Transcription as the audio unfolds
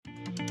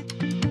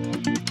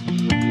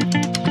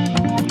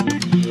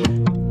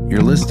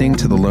listening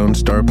to the Lone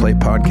Star Plate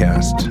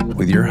Podcast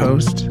with your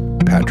host,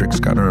 Patrick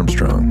Scott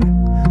Armstrong.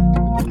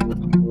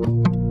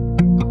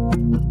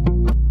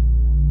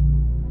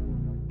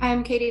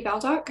 I'm Katie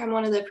Baldock. I'm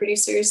one of the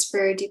producers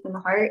for Deep in the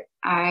Heart.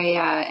 I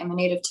am a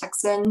native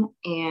Texan,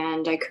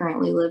 and I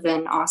currently live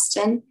in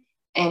Austin,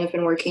 and have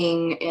been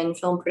working in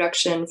film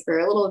production for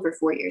a little over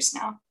 4 years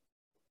now.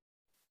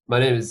 My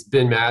name is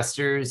Ben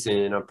Masters,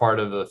 and I'm part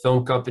of a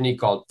film company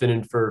called Fin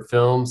and Fur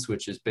Films,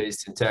 which is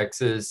based in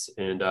Texas,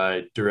 and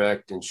I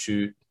direct and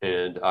shoot,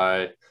 and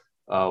I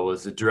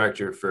was the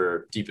director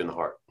for Deep in the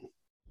Heart.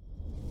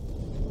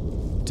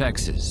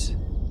 Texas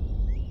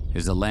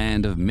is a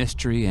land of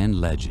mystery and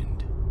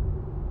legend,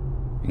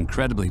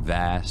 incredibly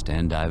vast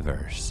and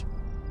diverse.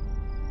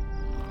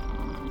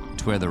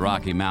 It's where the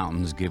Rocky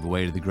Mountains give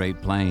way to the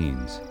Great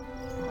Plains,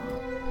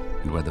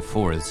 and where the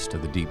forests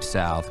of the Deep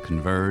South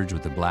converge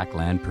with the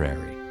Blackland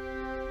Prairie.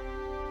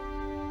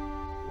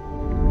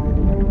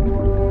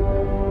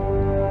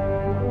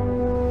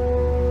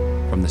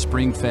 From the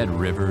spring-fed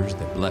rivers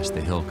that bless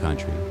the hill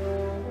country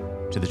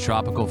to the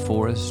tropical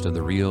forests of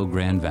the Rio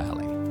Grande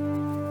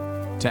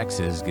Valley,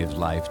 Texas gives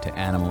life to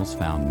animals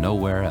found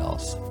nowhere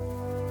else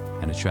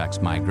and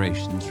attracts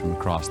migrations from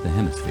across the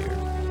hemisphere.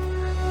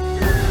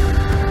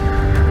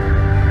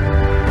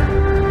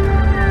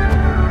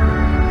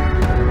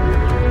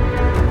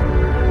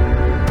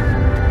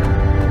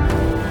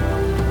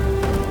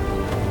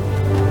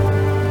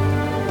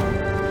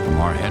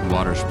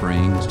 Headwater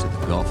Springs to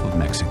the Gulf of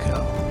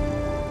Mexico,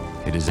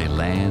 it is a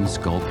land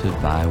sculpted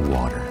by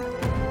water,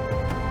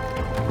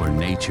 where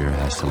nature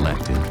has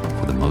selected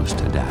for the most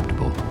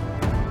adaptable,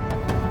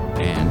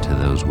 and to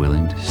those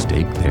willing to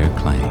stake their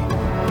claim.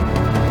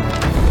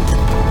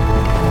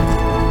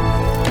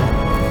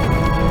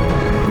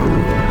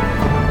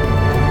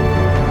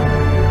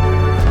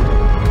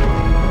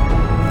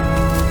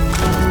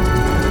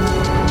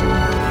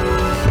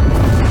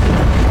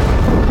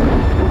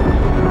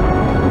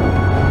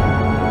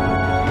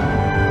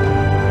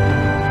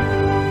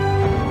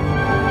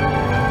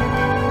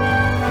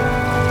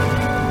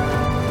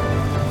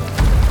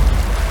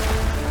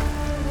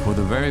 For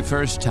the very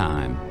first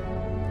time,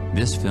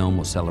 this film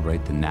will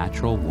celebrate the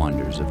natural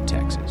wonders of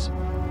Texas.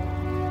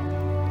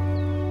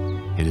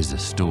 It is a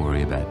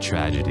story about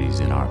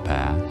tragedies in our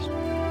past,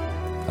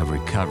 of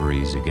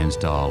recoveries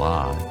against all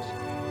odds,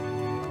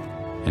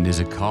 and is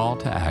a call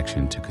to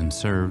action to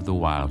conserve the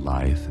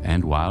wildlife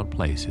and wild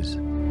places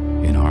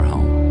in our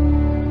home.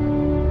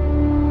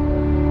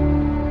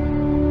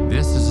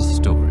 This is a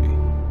story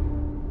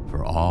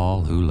for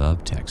all who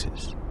love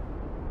Texas.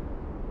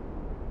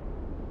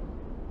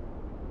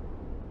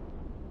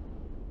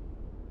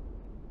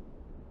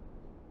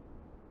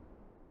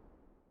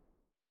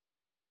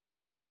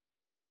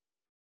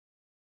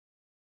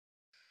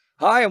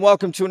 Hi, and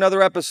welcome to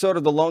another episode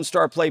of the Lone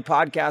Star Plate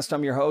Podcast.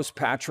 I'm your host,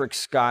 Patrick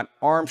Scott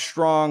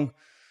Armstrong.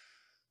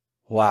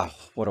 Wow,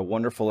 what a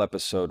wonderful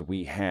episode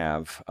we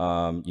have.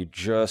 You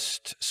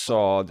just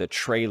saw the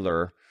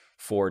trailer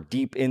for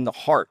Deep in the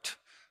Heart.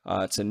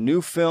 It's a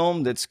new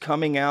film that's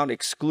coming out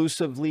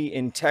exclusively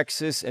in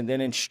Texas and then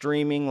in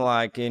streaming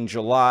like in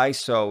July.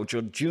 So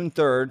June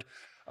 3rd,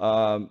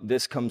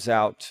 this comes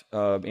out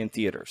in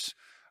theaters.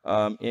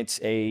 It's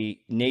a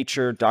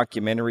nature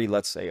documentary,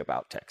 let's say,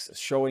 about Texas,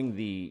 showing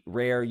the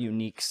rare,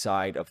 unique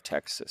side of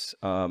Texas.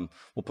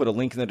 We'll put a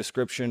link in the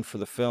description for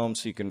the film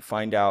so you can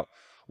find out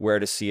where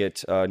to see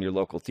it in your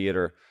local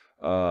theater.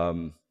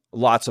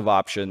 Lots of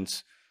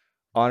options.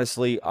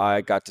 Honestly,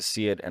 I got to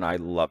see it and I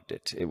loved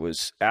it. It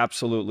was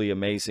absolutely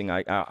amazing.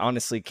 I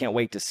honestly can't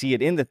wait to see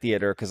it in the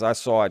theater because I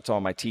saw it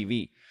on my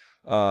TV.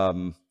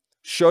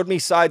 Showed me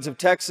sides of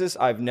Texas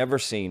I've never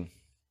seen.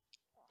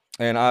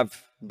 And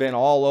I've been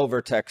all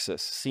over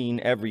Texas, seen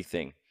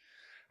everything.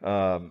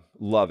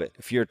 Love it.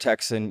 If you're a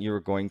Texan, you're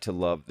going to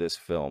love this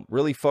film.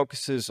 Really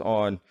focuses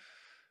on,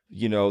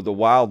 the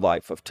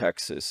wildlife of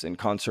Texas and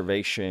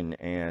conservation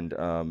and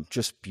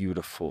just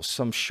beautiful.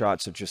 Some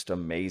shots are just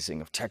amazing.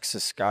 Of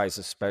Texas skies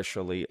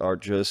especially are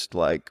just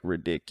like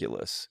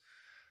ridiculous.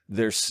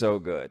 They're so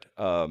good.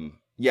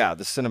 Yeah,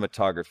 the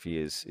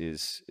cinematography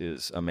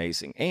is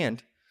amazing.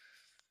 And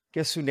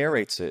guess who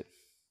narrates it?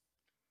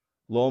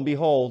 Lo and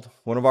behold,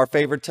 one of our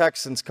favorite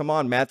Texans. Come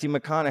on, Matthew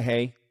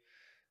McConaughey.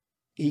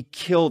 He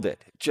killed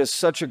it. Just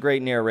such a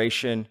great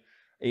narration.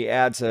 He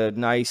adds a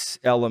nice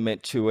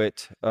element to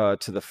it, to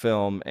the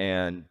film,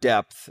 and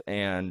depth,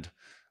 and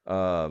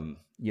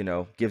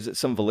gives it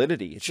some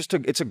validity.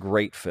 It's a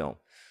great film.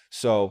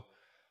 So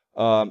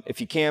if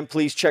you can,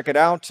 please check it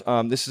out.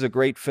 This is a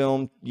great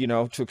film,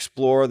 to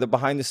explore the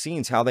behind the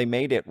scenes, how they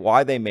made it,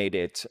 why they made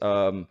it.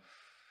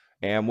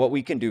 And what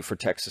we can do for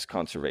Texas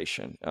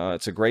conservation.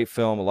 It's a great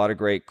film, a lot of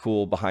great,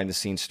 cool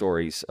behind-the-scenes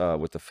stories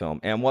with the film.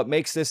 And what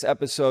makes this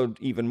episode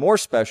even more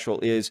special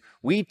is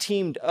we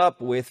teamed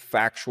up with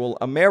Factual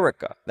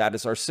America. That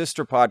is our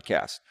sister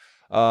podcast.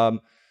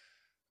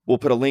 We'll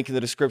put a link in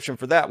the description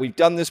for that. We've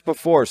done this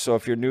before, so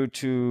if you're new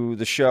to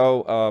the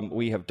show,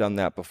 we have done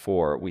that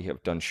before. We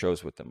have done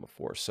shows with them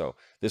before, so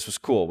this was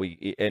cool.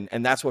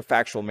 And that's what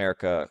Factual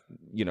America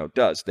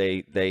does.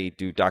 They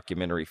do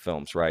documentary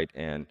films, right,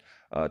 and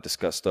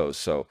discuss those.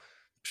 So,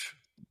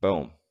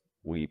 boom,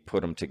 we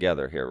put them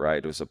together here,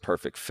 right? It was a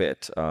perfect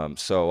fit.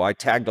 So I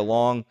tagged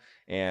along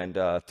and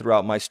threw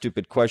out my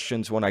stupid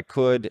questions when I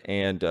could,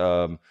 and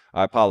I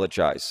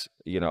apologize.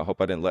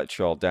 Hope I didn't let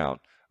you all down.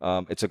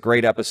 It's a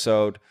great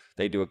episode.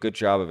 They do a good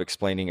job of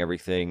explaining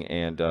everything,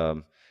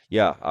 and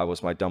yeah, I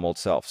was my dumb old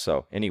self.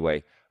 So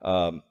anyway,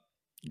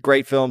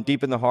 great film,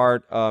 Deep in the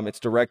Heart. It's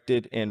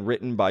directed and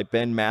written by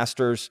Ben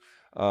Masters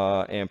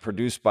and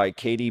produced by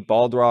Katie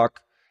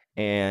Baldock,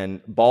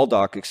 and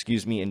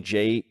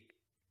Jay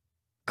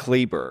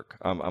Kleberg.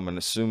 I'm going to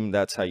assume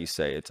that's how you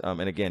say it.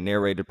 And again,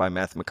 narrated by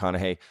Matthew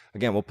McConaughey.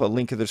 Again, we'll put a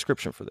link in the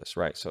description for this,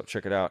 right? So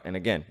check it out. And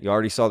again, you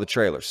already saw the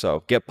trailer,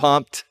 so get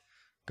pumped.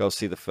 Go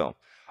see the film.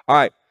 All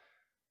right,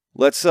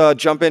 let's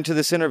jump into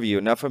this interview.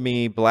 Enough of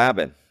me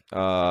blabbing.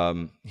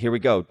 Here we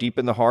go. Deep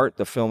in the Heart,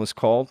 the film is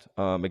called.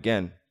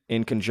 Again,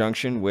 in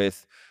conjunction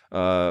with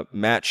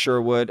Matt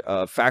Sherwood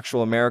of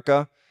Factual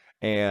America.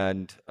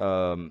 And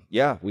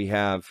yeah, we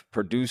have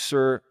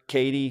producer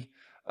Katie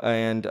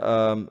and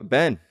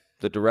Ben,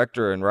 the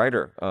director and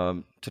writer,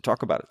 to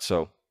talk about it.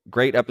 So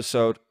great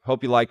episode.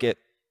 Hope you like it.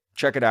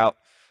 Check it out.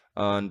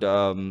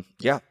 And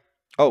yeah.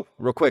 Oh,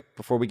 real quick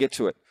before we get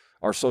to it,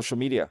 our social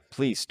media,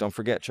 please don't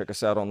forget, check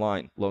us out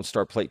online, Lone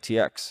Star Plate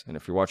TX. And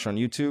if you're watching on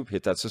YouTube,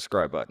 hit that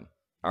subscribe button.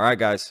 All right,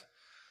 guys,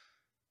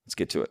 let's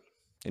get to it.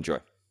 Enjoy.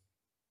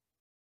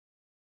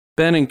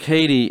 Ben and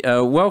Katie,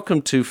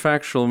 welcome to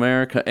Factual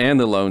America and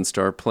the Lone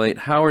Star Plate.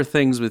 How are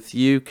things with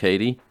you,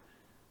 Katie?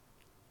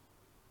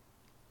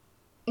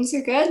 Things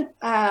are good.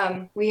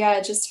 We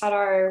just had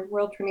our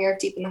world premiere of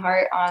Deep in the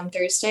Heart on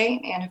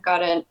Thursday and have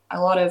gotten a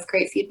lot of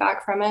great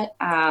feedback from it,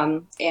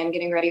 and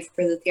getting ready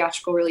for the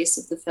theatrical release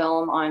of the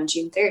film on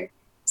June 3rd.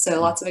 So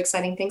lots of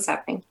exciting things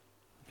happening.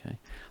 Okay.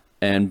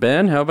 And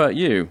Ben, how about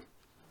you?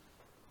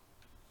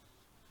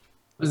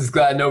 I'm just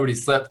glad nobody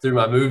slept through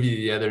my movie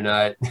the other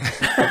night.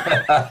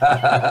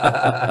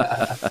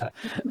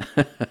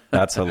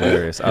 That's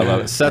hilarious. I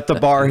love it. Set the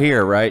bar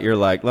here, right? You're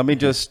like, let me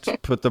just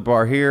put the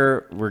bar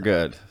here. We're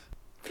good.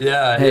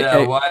 Yeah,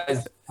 hey.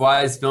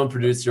 Wise film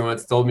producer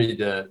once told me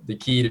the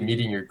key to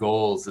meeting your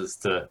goals is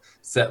to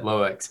set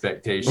low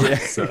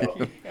expectations.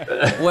 So,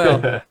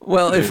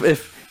 well,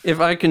 if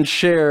I can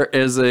share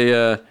as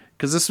a,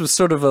 because this was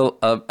sort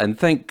of and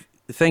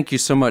thank you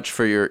so much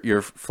for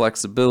your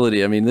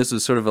flexibility. I mean, this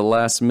was sort of a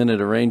last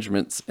minute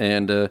arrangements,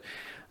 and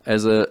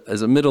as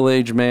a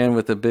middle-aged man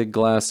with a big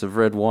glass of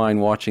red wine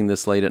watching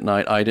this late at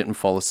night, I didn't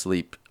fall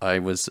asleep. I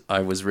was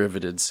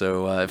riveted.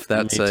 So if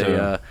that's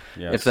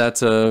if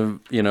that's a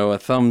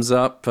thumbs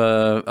up,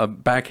 a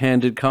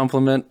backhanded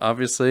compliment,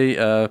 obviously,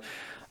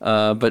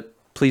 but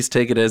please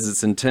take it as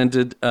it's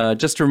intended.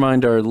 Just to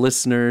remind our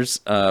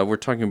listeners, we're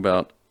talking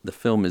about the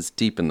film is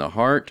Deep in the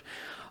Heart.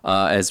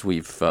 As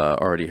we've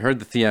already heard,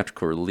 the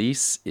theatrical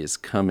release is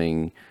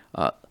coming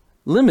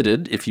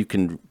limited, if you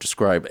can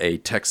describe a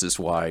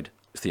Texas-wide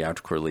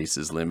theatrical release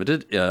is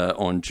limited,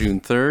 on June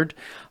 3rd.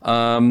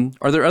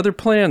 Are there other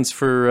plans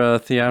for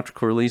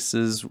theatrical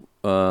releases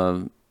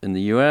in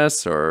the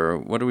U.S., or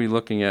what are we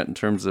looking at in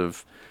terms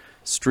of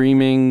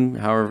streaming?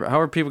 How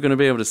are people going to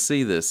be able to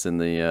see this in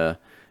the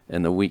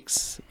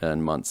weeks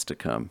and months to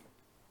come?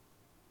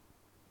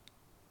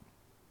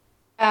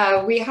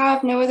 We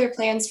have no other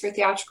plans for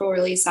theatrical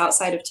release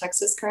outside of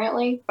Texas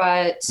currently,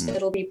 but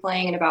it'll be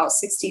playing in about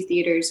 60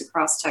 theaters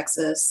across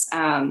Texas.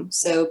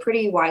 So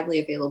pretty widely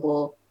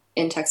available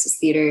in Texas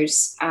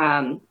theaters.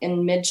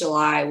 In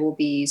mid-July, we'll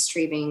be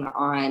streaming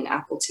on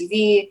Apple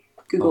TV,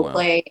 Google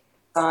Play,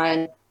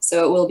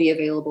 so it will be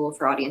available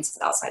for audiences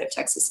outside of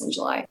Texas in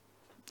July.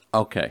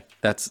 Okay,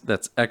 that's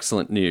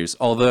excellent news.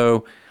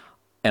 Although,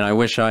 and I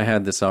wish I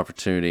had this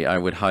opportunity, I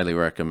would highly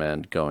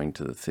recommend going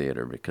to the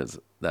theater, because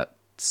that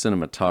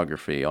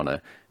cinematography on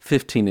a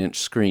 15-inch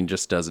screen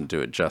just doesn't do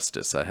it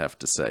justice, I have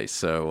to say.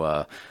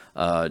 So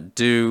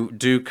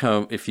do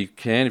come if you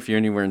can. If you're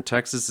anywhere in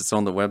Texas, it's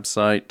on the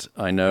website.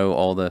 I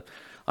know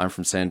I'm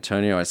from San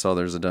Antonio. I saw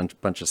there's a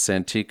bunch of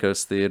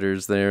Santikos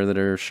theaters there that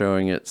are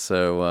showing it.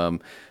 So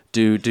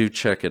do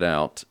check it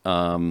out.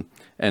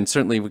 And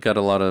certainly we've got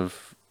a lot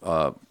of,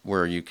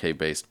 we're a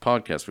UK-based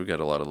podcast. We've got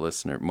a lot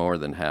of more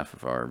than half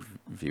of our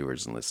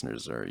viewers and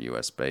listeners are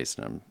US-based,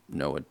 and I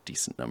know a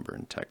decent number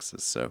in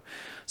Texas. So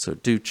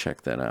do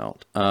check that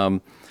out.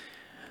 Ben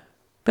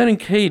and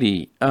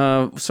Katie,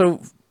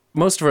 so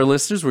most of our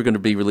listeners, we're going to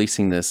be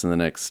releasing this in the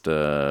next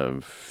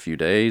few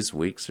days,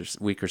 week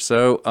or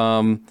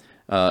so,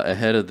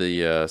 ahead of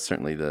the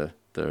certainly the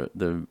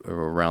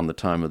around the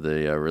time of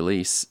the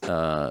release,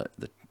 the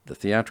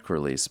theatrical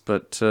release.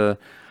 But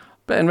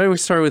Ben, maybe we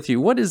start with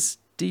you. What is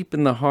Deep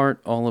in the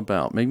Heart all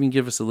about? Maybe you can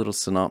give us a little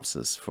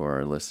synopsis for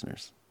our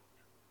listeners.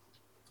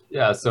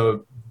 Yeah,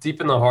 so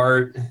Deep in the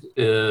Heart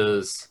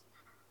is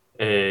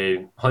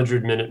a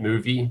 100-minute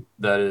movie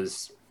that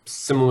is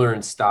similar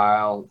in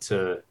style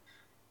to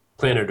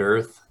Planet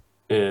Earth,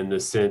 in the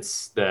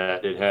sense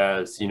that it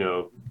has,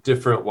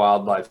 different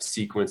wildlife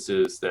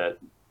sequences that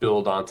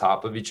build on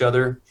top of each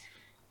other,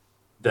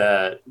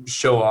 that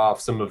show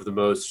off some of the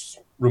most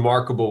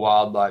remarkable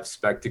wildlife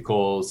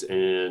spectacles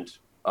and,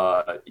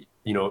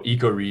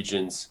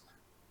 ecoregions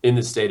in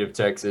the state of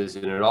Texas.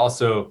 And it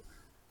also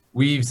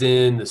weaves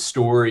in the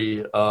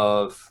story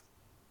of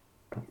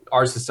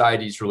our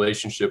society's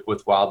relationship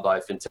with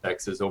wildlife in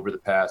Texas over the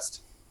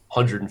past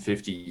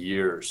 150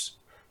 years.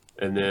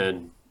 And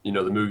then, the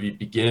movie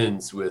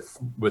begins with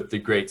the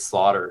great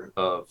slaughter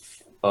of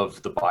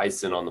the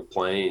bison on the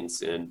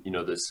plains, and,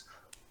 this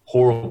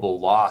horrible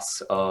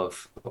loss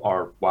of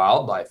our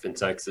wildlife in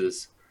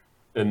Texas.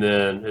 And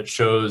then it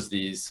shows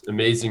these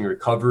amazing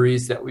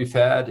recoveries that we've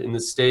had in the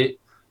state,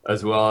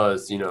 as well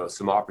as,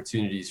 some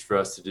opportunities for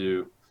us to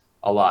do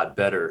a lot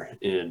better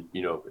in,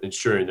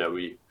 ensuring that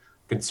we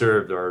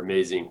conserved our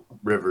amazing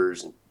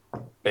rivers and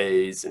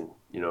bays and,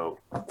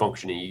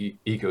 functioning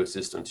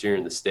ecosystems here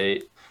in the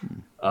state.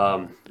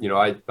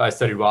 I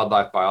studied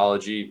wildlife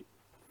biology,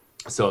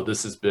 so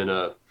this has been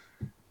a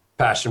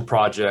passion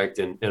project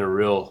and a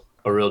real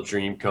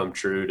dream come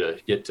true to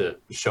get to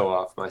show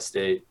off my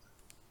state.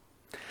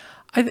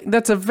 I think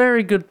that's a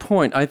very good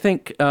point. I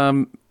think,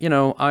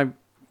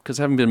 because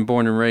having been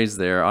born and raised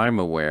there, I'm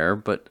aware,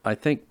 but I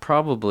think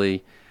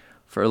probably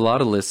for a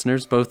lot of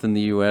listeners, both in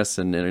the U.S.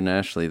 and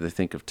internationally, they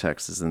think of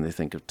Texas and they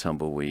think of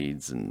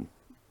tumbleweeds and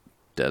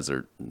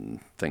desert and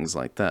things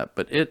like that.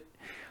 But it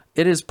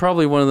is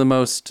probably one of the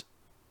most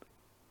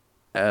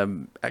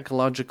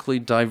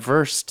ecologically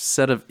diverse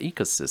set of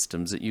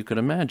ecosystems that you could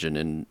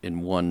imagine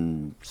in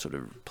one sort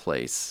of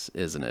place,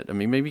 isn't it? I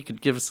mean, maybe you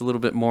could give us a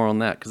little bit more on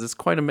that, because it's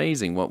quite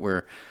amazing what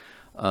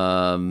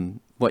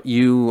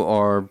you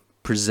are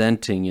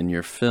presenting in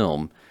your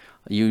film.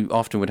 You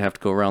often would have to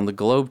go around the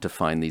globe to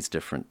find these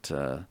different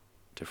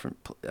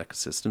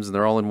ecosystems, and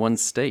they're all in one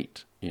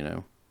state,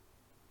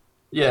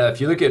 Yeah, if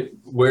you look at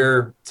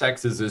where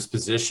Texas is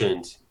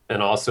positioned,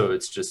 and also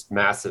it's just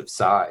massive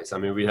size. I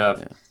mean, we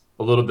have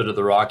a little bit of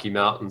the Rocky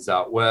Mountains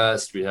out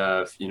west. We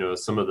have,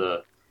 some of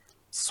the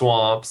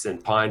swamps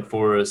and pine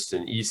forests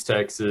in East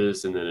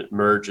Texas, and then it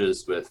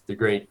merges with the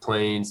Great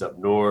Plains up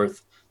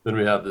north. Then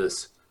we have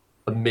this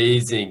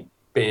amazing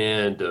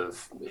band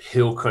of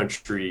hill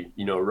country,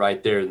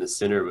 right there in the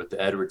center with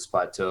the Edwards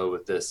Plateau,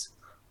 with this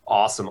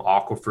awesome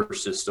aquifer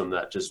system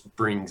that just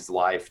brings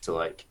life to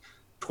like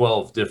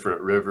 12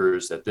 different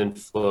rivers that then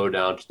flow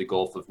down to the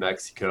Gulf of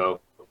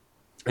Mexico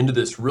into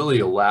this really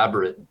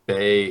elaborate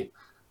bay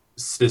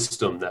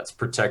system that's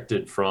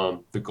protected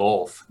from the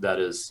Gulf. That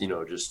is,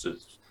 just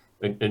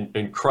an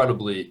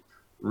incredibly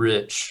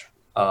rich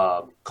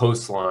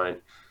coastline.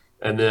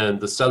 And then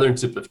the southern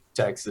tip of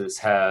Texas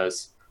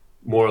has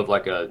more of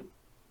like a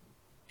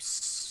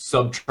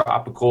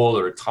subtropical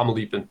or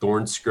Tamaulipan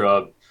thorn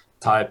scrub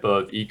type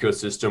of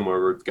ecosystem,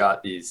 where we've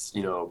got these,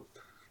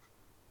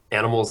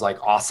 animals like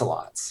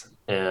ocelots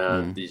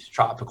and these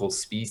tropical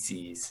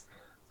species.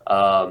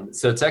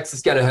 So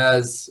Texas kind of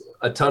has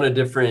a ton of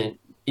different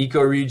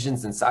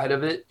ecoregions inside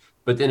of it,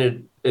 but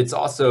then it's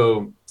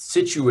also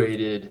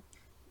situated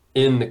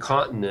in the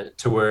continent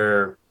to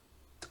where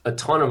a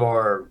ton of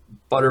our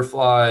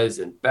butterflies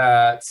and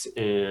bats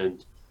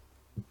and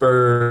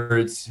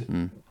birds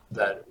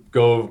that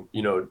go,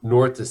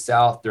 north to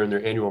south during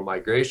their annual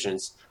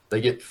migrations,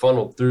 they get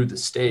funneled through the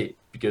state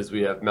because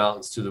we have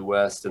mountains to the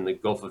west and the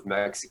Gulf of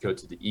Mexico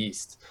to the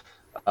east.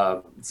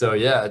 So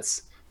yeah,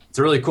 it's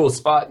a really cool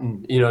spot.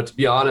 And, to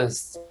be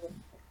honest,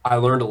 I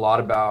learned a lot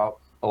about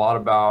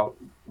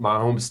my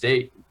home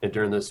state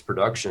during this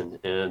production,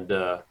 and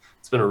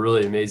it's been a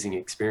really amazing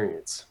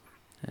experience.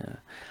 Yeah.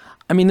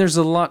 I mean, there's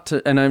a lot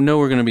to, and I know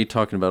we're going to be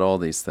talking about all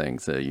these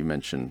things. You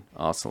mentioned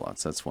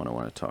ocelots. That's one I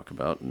want to talk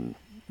about, and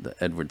the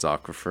Edwards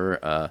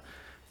Aquifer,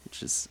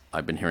 which is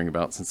I've been hearing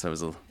about since I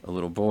was a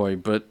little boy.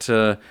 But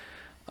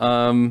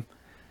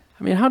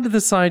I mean, how did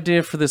this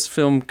idea for this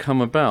film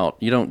come about?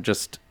 You don't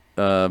just,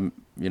 Ben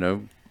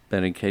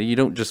and Katie, you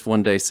don't just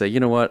one day say, you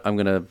know what, I'm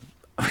gonna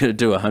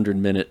do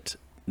 100-minute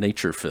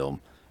nature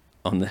film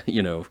on the,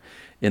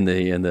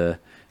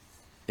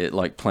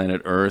 like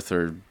Planet Earth,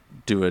 or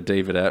do a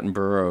David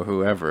Attenborough or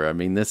whoever. I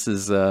mean, this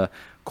is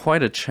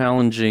quite a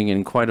challenging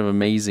and quite an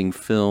amazing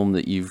film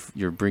that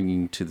you're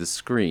bringing to the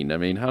screen. I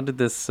mean, how did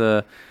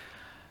the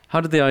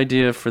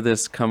idea for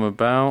this come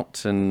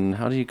about, and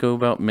how do you go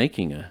about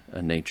making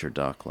a nature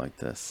doc like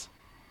this?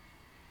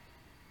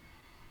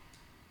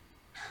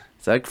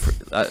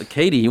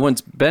 Katie,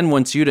 Ben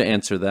wants you to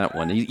answer that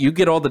one. You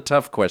get all the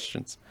tough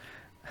questions.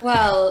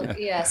 Well,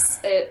 yes,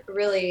 it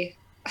really.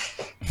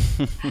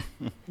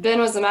 Ben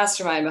was the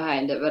mastermind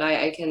behind it, but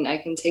I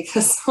can take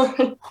this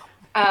one.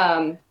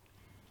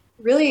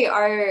 Really,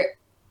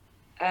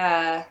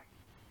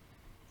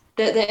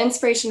 the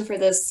inspiration for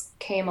this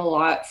came a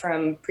lot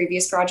from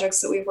previous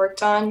projects that we've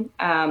worked on.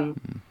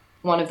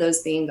 One of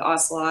those being the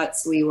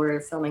ocelots. We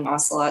were filming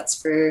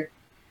ocelots for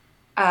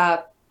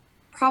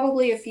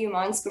probably a few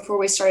months before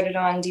we started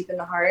on Deep in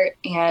the Heart.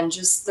 And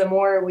just the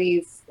more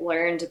we've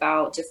learned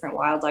about different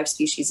wildlife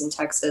species in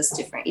Texas,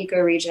 different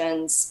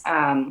ecoregions,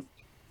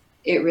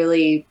 it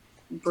really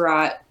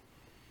brought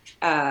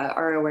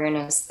our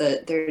awareness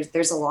that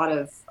there's a lot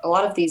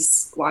of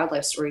these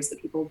wildlife stories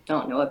that people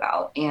don't know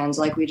about. And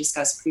like we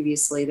discussed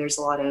previously, there's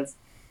a lot of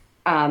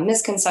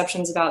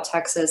misconceptions about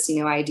Texas,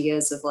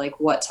 ideas of like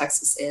what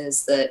Texas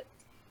is, that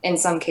in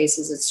some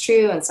cases it's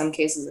true, in some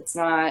cases it's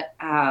not.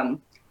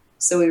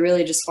 So we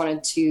really just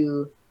wanted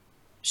to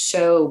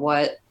show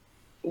what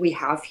we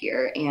have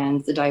here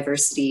and the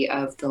diversity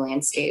of the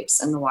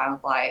landscapes and the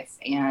wildlife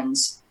and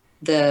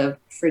the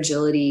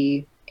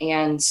fragility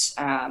and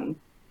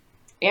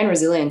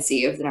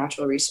resiliency of the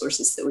natural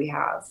resources that we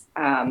have.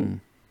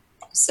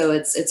 So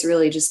it's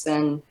really just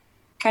been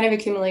kind of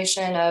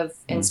accumulation of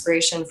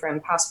inspiration from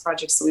past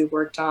projects that we've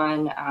worked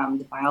on,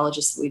 the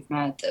biologists that we've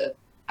met, the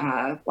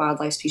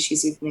wildlife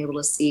species we've been able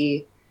to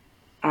see,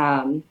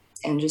 and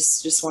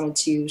just wanted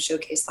to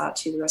showcase that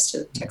to the rest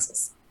of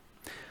Texas.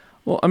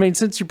 Well, I mean,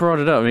 since you brought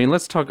it up, I mean,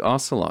 let's talk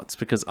ocelots,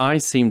 because I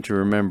seem to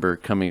remember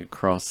coming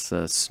across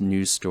a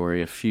news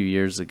story a few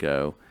years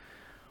ago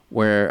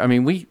where, I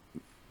mean, we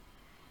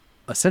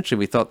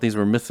thought these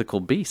were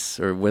mythical beasts,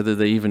 or whether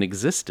they even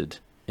existed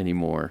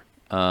anymore.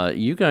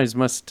 You guys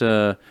must,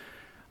 and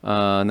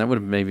that would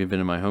have maybe been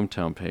in my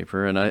hometown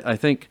paper, and I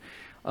think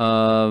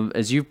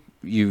as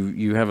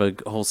you have a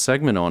whole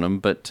segment on them,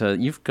 but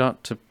you've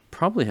got to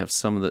probably have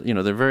some of the,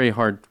 they're very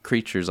hard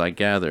creatures, I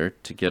gather,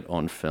 to get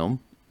on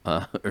film.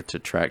 Or to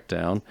track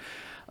down,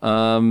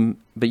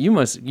 but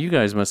you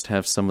guys must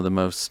have some of the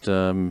most,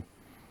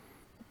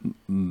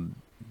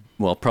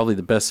 probably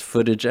the best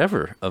footage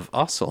ever of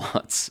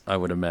ocelots, I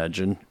would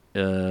imagine.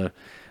 I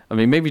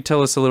mean, maybe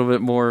tell us a little bit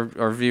more,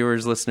 our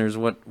viewers, listeners,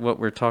 what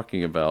we're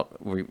talking about.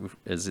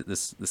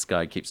 This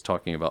guy keeps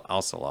talking about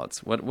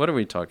ocelots. What are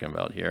we talking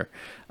about here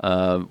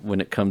when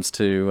it comes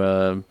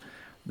to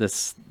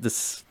this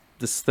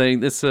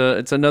thing? It's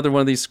another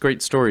one of these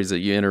great stories that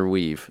you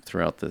interweave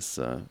throughout this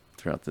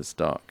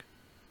doc.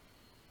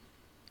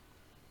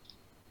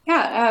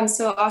 Yeah,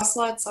 so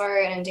ocelots are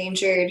an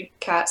endangered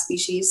cat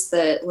species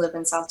that live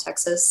in South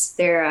Texas.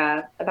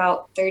 They're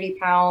about 30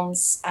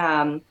 pounds,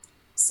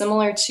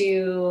 similar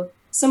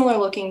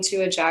looking to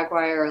a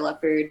jaguar or a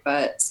leopard,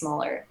 but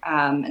smaller.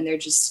 And they're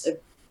just a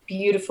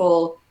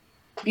beautiful,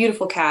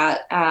 beautiful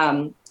cat.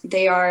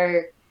 They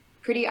are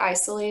pretty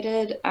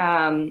isolated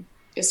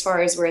as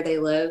far as where they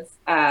live.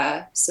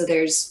 So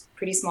there's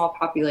pretty small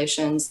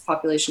populations.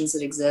 Populations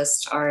that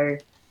exist are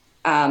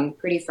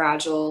pretty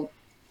fragile.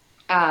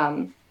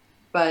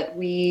 But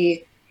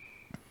we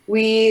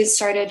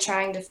started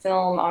trying to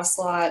film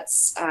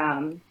ocelots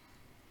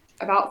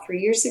about 3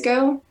 years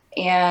ago.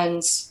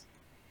 And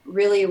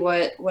really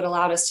what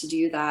allowed us to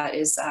do that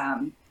is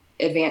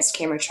advanced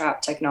camera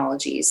trap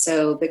technology.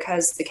 So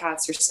because the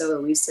cats are so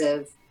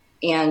elusive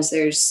and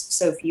there's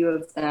so few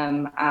of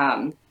them,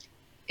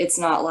 it's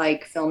not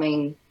like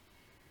filming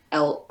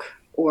elk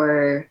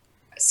or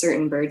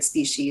certain bird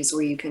species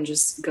where you can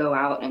just go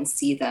out and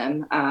see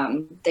them.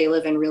 They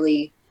live in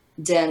really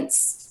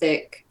dense,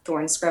 thick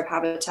thorn scrub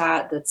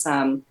habitat that's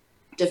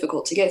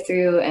difficult to get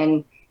through.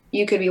 And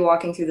you could be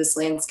walking through this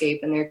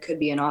landscape and there could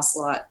be an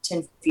ocelot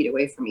 10 feet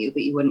away from you,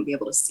 but you wouldn't be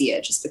able to see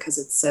it just because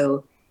it's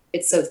so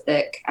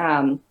thick.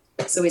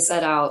 So we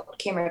set out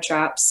camera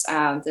traps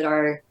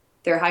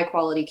they're high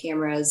quality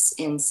cameras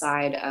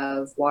inside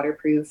of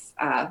waterproof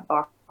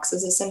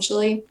boxes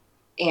essentially.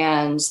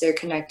 And they're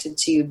connected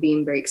to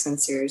beam brake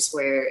sensors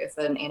where if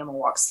an animal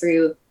walks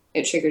through,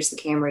 it triggers the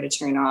camera to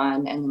turn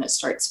on and then it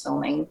starts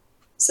filming.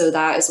 So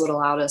that is what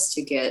allowed us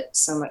to get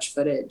so much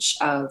footage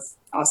of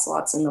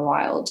ocelots in the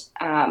wild.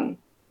 And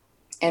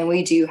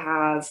we do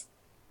have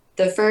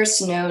the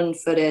first known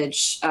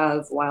footage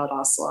of wild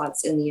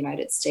ocelots in the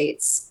United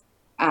States.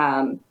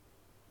 And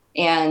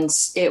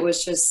it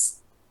was just,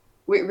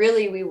 we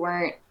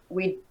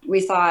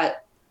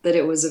thought that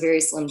it was a very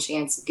slim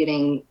chance of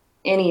getting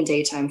any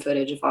daytime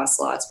footage of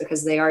ocelots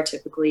because they are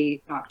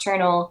typically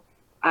nocturnal.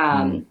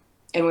 And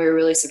we were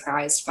really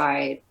surprised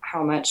by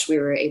how much we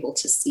were able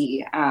to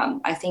see.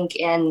 I think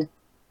in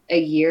a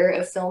year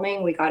of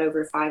filming, we got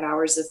over 5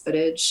 hours of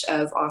footage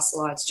of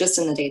ocelots just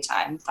in the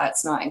daytime.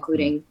 That's not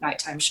including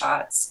nighttime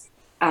shots.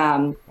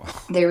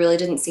 They really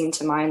didn't seem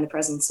to mind the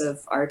presence of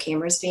our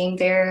cameras being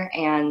there.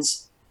 And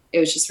it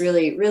was just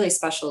really, really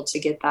special to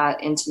get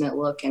that intimate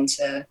look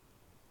into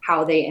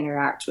how they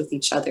interact with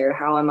each other,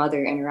 how a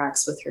mother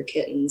interacts with her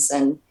kittens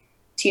and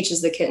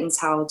teaches the kittens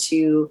how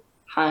to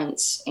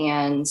hunt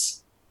and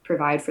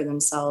provide for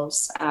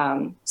themselves.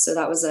 So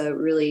that was a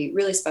really,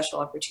 really special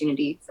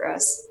opportunity for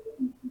us.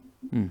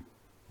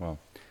 Well,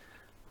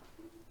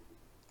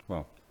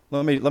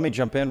 let me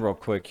jump in real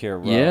quick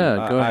here.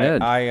 Yeah, go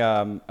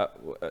ahead.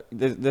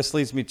 This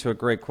leads me to a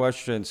great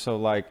question. So,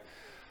 like,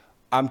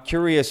 I'm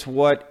curious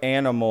what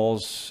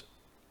animals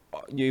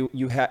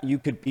you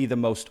could be the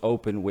most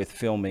open with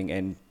filming,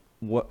 and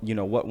what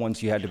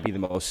ones you had to be the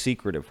most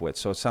secretive with.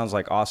 So it sounds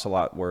like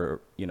ocelot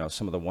were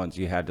some of the ones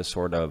you had to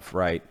sort of,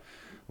 right,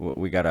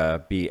 we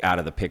gotta be out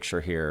of the picture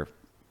here,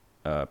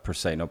 per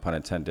se, no pun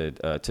intended,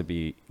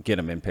 to get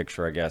them in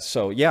picture, I guess.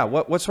 So yeah,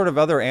 what sort of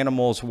other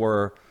animals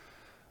were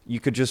you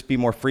could just be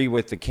more free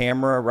with the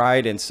camera,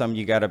 right, and some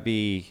you got to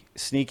be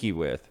sneaky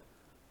with?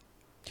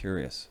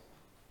 Curious.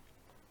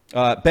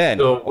 Ben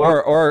So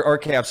or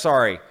Cab,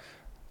 sorry.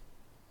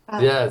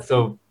 Yeah,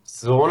 so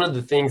one of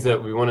the things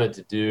that we wanted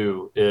to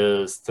do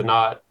is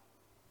to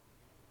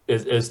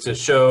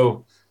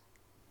show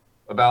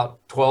about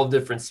 12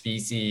 different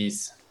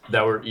species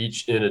that were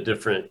each in a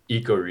different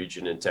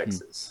ecoregion in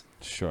Texas.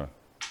 Sure.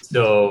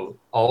 So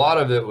a lot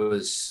of it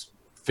was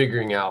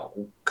figuring out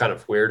kind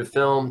of where to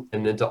film,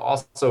 and then to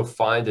also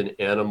find an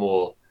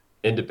animal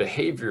and a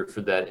behavior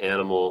for that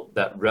animal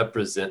that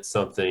represents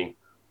something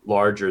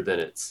larger than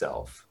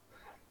itself.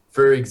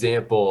 For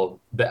example,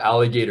 the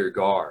alligator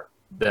gar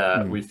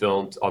that we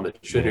filmed on the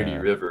Trinity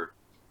River.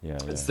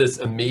 It's this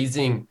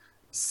amazing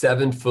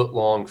 7-foot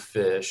long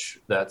fish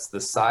that's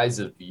the size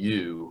of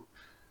you,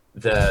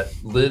 that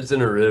lives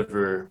in a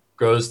river,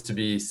 grows to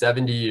be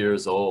 70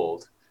 years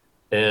old.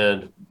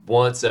 And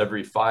once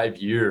every 5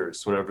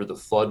 years, whenever the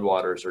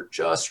floodwaters are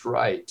just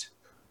right,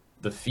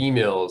 the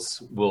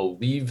females will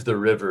leave the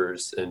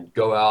rivers and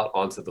go out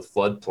onto the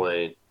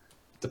floodplain,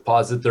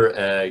 deposit their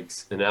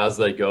eggs, and as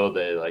they go,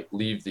 they like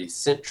leave these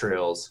scent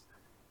trails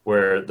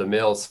where the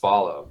males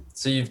follow.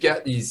 So you've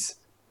got these,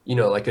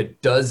 like a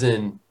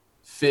dozen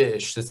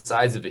fish the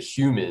size of a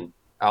human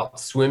out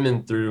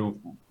swimming through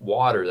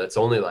water that's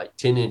only like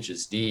 10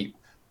 inches deep.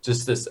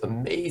 Just this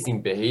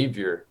amazing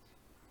behavior.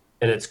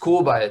 And it's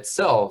cool by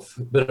itself,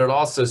 but it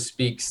also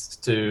speaks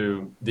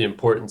to the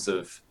importance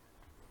of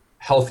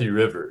healthy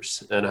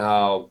rivers and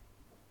how,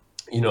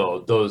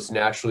 those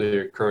naturally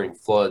occurring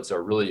floods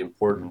are really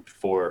important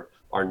for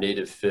our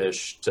native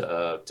fish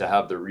to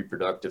have their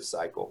reproductive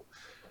cycle.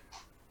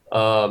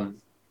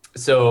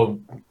 So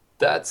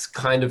that's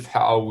kind of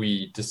how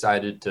we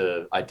decided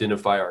to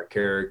identify our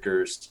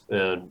characters.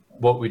 And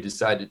what we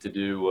decided to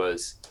do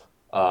was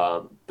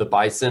the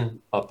bison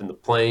up in the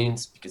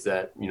plains, because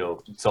that,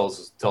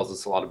 tells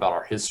us a lot about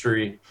our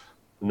history.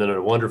 And then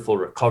a wonderful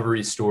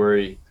recovery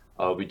story.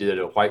 We did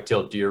a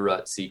white-tailed deer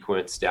rut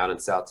sequence down in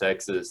South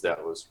Texas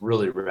that was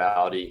really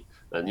rowdy.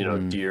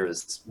 And, deer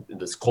is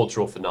this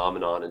cultural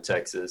phenomenon in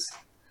Texas.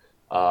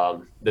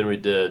 Then we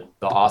did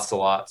the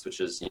ocelots,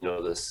 which is,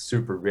 this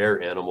super rare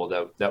animal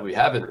that we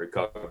haven't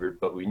recovered,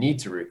 but we need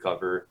to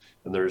recover.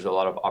 And there's a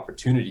lot of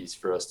opportunities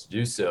for us to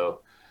do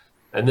so.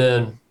 And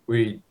then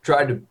we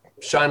tried to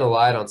shine a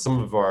light on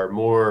some of our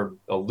more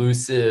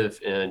elusive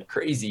and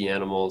crazy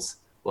animals,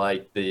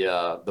 like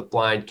the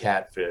blind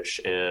catfish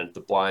and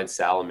the blind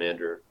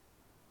salamander,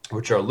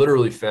 which are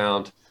literally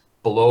found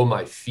below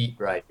my feet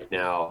right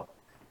now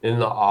in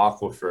the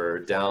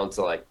aquifer, down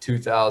to like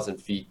 2,000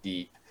 feet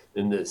deep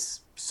in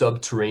this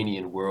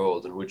subterranean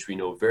world in which we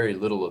know very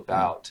little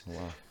about.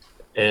 Wow.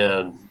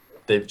 And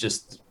they've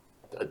just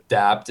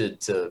adapted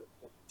to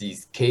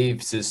these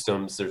cave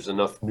systems. There's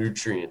enough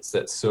nutrients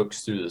that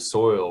soaks through the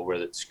soil where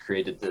it's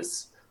created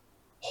this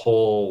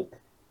whole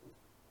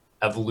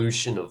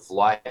evolution of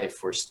life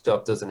where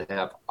stuff doesn't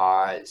have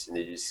eyes and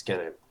they just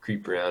kind of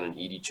creep around and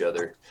eat each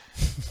other,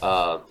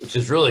 which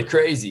is really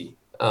crazy.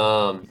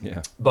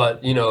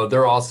 But,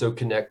 they're also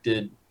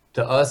connected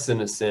to us in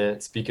a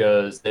sense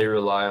because they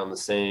rely on the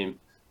same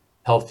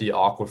healthy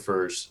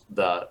aquifers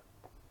that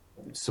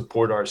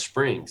support our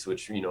springs,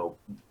 which,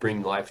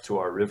 bring life to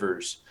our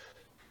rivers.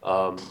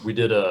 We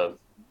did a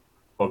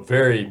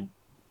very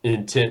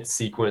intense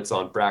sequence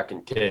on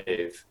Bracken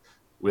Cave,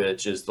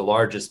 which is the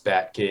largest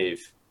bat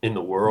cave in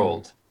the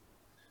world.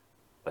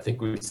 I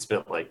think we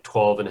spent like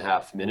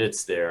 12.5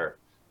 minutes there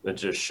and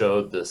just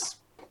showed this,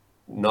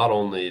 not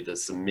only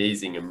this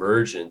amazing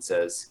emergence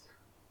as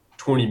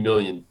 20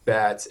 million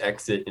bats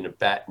exit in a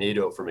bat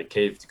NATO from a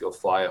cave to go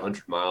fly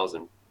 100 miles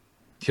and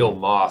kill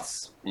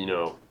moths,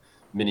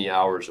 many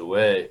hours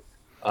away.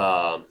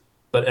 But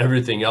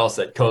everything else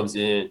that comes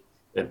in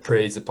and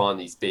preys upon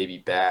these baby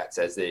bats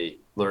as they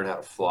learn how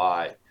to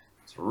fly.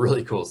 It's a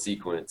really cool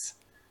sequence.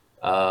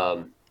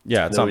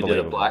 It's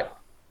unbelievable.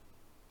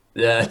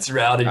 It's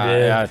rowdy,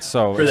 man. Yeah, it's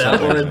so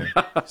amazing.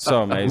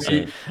 So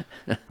amazing.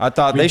 I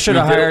thought they should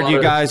have hired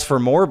you guys for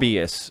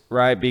Morbius,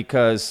 right?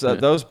 Because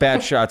those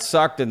bat shots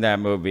sucked in that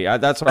movie.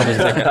 That's what I was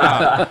thinking.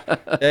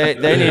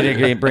 They need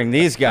to bring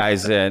these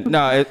guys in.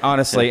 No,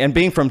 honestly, and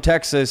being from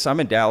Texas, I'm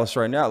in Dallas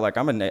right now. Like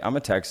I'm a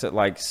Texan.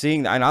 Like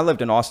seeing, and I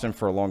lived in Austin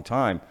for a long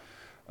time.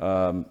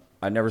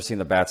 I'd never seen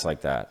the bats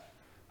like that.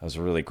 That was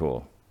really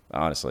cool.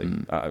 Honestly,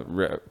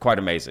 quite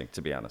amazing,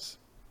 to be honest.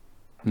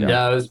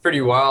 Yeah, it was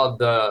pretty wild.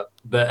 The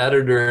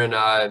editor and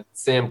I,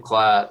 Sam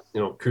Klatt,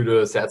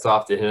 kudos, hats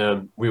off to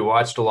him. We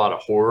watched a lot of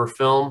horror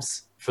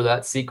films for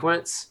that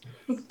sequence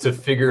to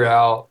figure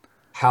out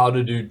how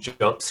to do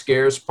jump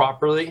scares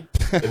properly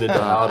and then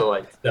how to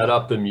like set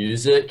up the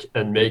music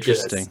and make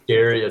it as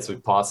scary as we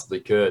possibly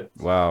could.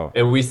 Wow.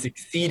 And we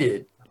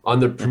succeeded.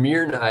 On the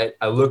premiere night,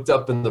 I looked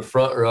up in the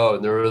front row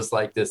and there was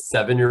like this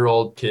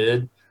 7-year-old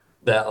kid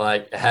that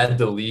like had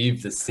to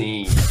leave the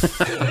scene.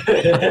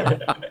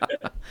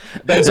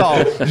 Ben's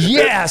all,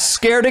 yeah,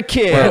 scared a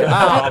kid.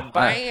 Oh,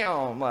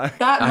 bam. I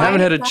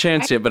haven't had a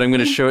chance yet, but I'm going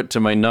to show it to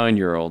my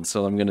 9-year-old,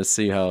 so I'm going to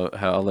see how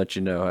I'll let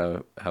you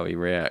know how he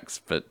reacts.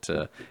 But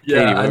yeah,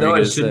 Katie, I know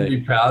I shouldn't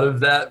be proud of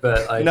that,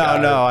 but like, no,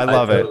 I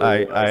love it.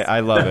 Totally I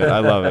love it. I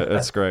love it.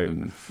 It's great.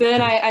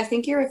 Ben, I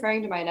think you're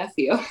referring to my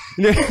nephew.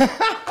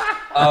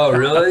 Oh,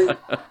 really?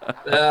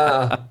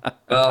 Yeah.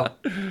 Well,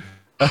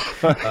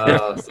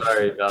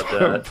 sorry about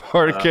that.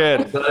 Poor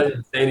kid. But I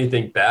didn't say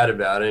anything bad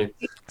about him.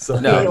 So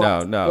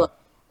No.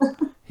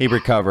 He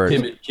recovered.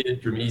 Timid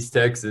kid from East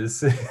Texas.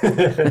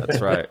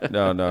 That's right.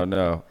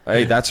 No.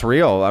 Hey, that's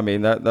real. I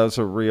mean, that's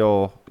a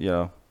real,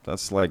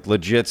 that's like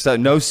legit stuff.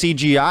 No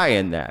CGI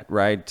in that,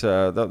 right?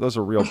 Those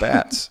are real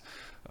bats.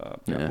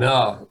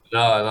 No,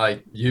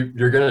 like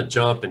you're gonna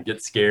jump and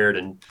get scared,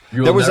 and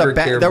there was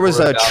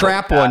a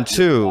trap one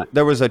too.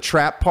 There was a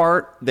trap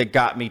part that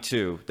got me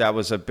too. That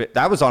was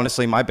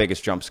honestly my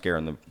biggest jump scare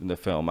in the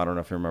film. I don't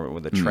know if you remember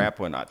with the trap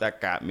one. That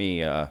got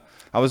me. I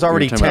was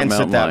already tense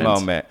at that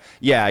moment.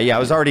 Yeah, I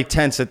was already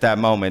tense at that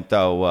moment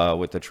though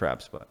with the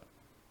traps, but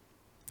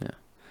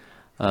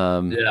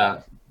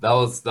yeah, that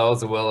was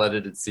a well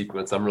edited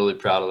sequence. I'm really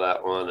proud of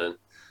that one, and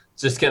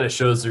just kind of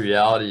shows the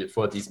reality of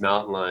what these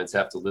mountain lions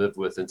have to live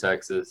with in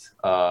Texas.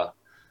 But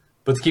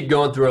to keep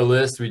going through our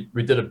list, we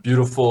did a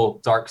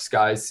beautiful dark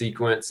skies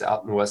sequence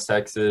out in West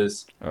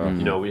Texas.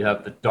 We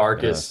have the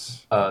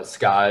darkest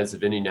skies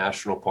of any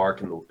national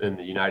park in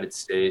the United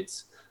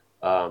States.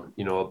 A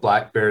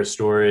black bear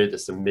story,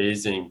 this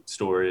amazing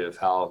story of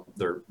how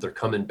they're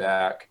coming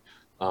back.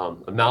 A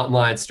mountain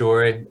lion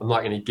story. I'm not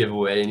going to give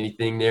away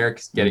anything there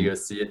because you got to go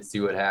see it and see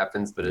what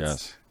happens. But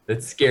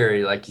it's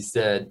scary, like you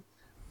said.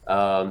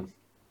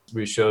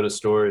 We showed a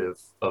story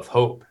of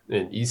hope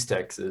in East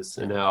Texas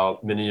and how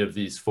many of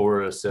these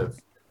forests have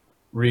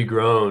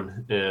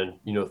regrown, and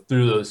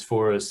through those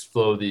forests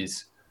flow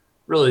these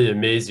really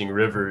amazing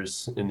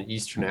rivers in the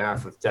eastern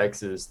half of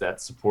Texas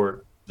that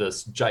support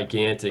this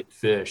gigantic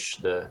fish,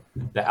 the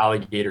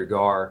alligator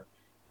gar.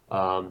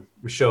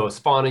 We show a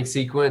spawning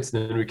sequence,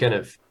 and then we kind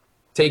of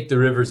take the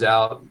rivers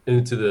out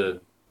into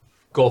the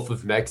Gulf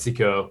of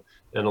Mexico,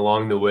 and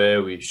along the way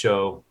we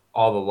show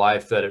all the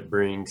life that it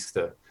brings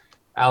to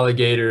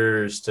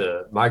alligators,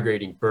 to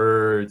migrating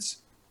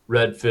birds,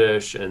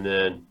 redfish, and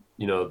then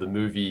the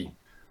movie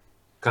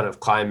kind of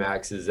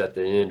climaxes at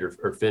the end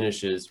or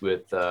finishes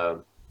with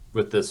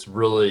this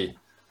really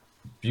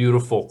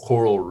beautiful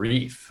coral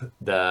reef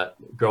that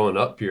growing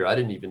up here I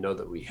didn't even know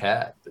that we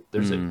had. But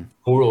there's a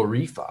coral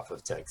reef off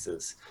of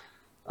Texas.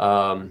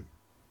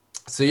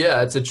 So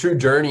yeah, it's a true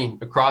journey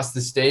across the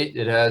state.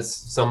 It has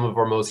some of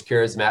our most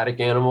charismatic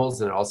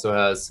animals, and it also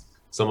has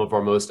some of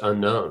our most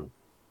unknown.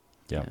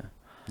 Yeah.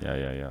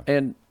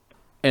 And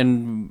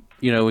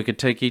we could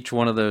take each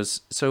one of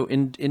those. So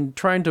in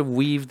trying to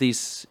weave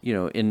these,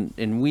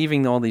 in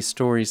weaving all these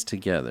stories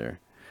together,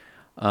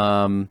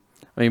 sort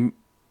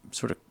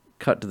of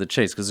cut to the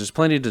chase because there's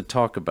plenty to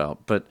talk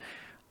about. But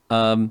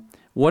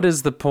what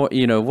is the point?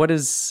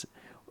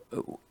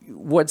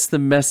 What's the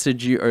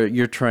message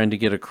you're trying to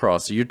get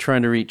across? You're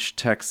trying to reach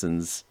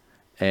Texans,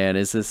 and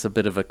is this a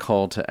bit of a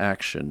call to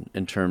action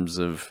in terms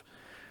of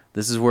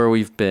this is where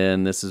we've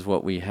been, this is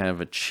what we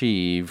have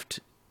achieved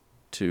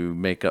to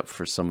make up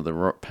for some of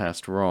the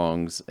past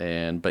wrongs,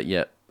 but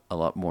yet a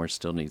lot more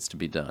still needs to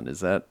be done.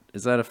 Is that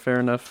a fair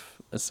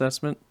enough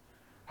assessment?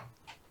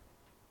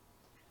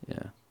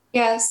 Yeah.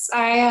 Yes,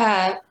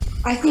 I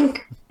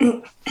think,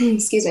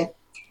 excuse me.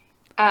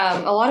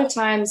 A lot of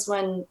times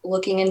when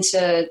looking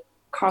into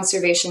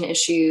conservation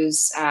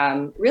issues,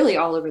 really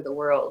all over the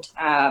world,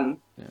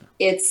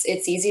 it's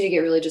easy to get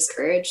really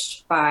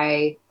discouraged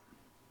by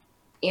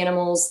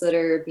animals that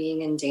are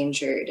being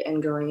endangered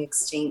and going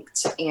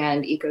extinct,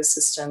 and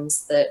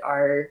ecosystems that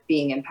are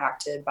being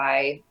impacted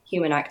by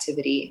human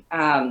activity.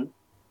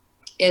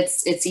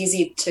 It's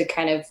easy to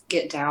kind of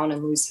get down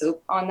and lose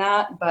hope on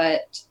that,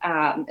 but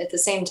at the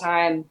same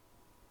time,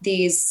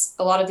 a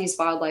lot of these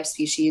wildlife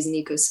species and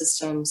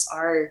ecosystems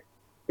are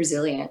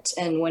resilient,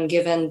 and when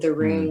given the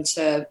room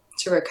to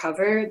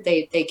recover,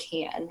 they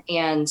can.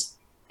 And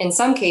in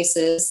some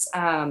cases,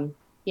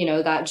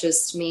 that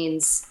just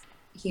means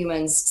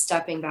humans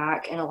stepping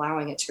back and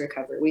allowing it to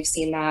recover. We've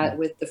seen that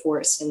with the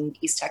forest in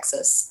East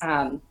Texas,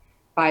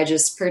 by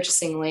just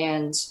purchasing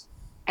land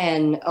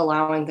and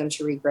allowing them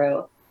to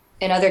regrow.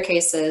 In other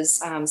cases,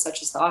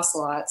 such as the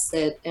ocelots,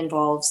 that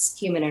involves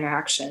human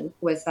interaction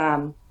with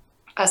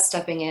us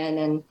stepping in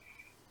and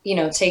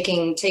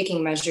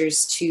taking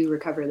measures to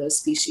recover those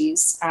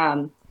species.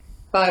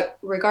 But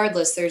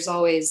regardless, there's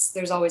always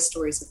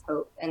stories of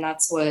hope, and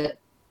that's what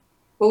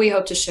we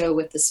hope to show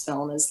with this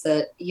film, is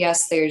that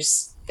yes,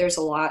 there's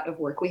a lot of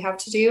work we have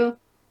to do,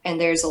 and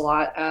there's a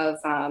lot of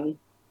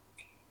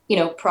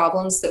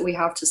problems that we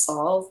have to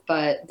solve,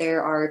 but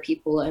there are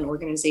people and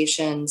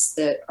organizations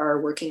that are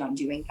working on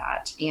doing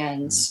that,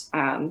 and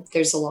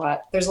there's a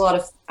lot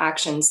of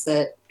actions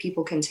that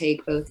people can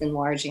take, both in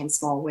large and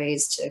small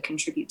ways, to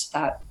contribute to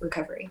that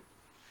recovery.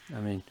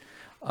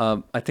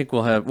 I think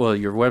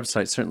your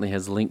website certainly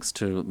has links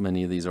to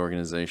many of these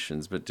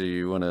organizations, but do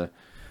you want to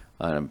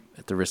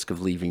at the risk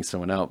of leaving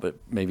someone out, but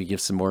maybe give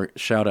some more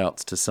shout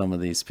outs to some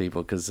of these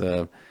people, because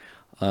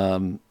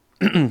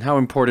how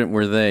important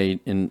were they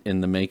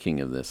in the making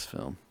of this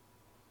film?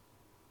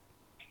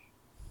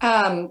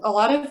 A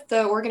lot of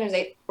the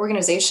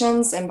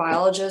organizations and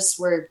biologists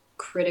were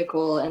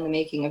critical in the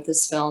making of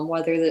this film,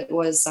 whether it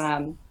was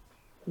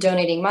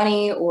donating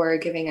money or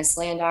giving us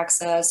land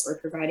access or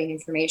providing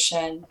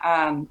information.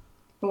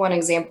 One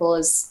example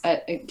is,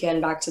 again,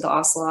 back to the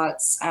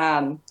ocelots.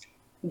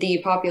 The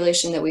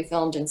population that we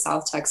filmed in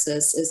South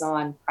Texas is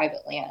on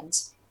private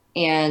land,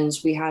 and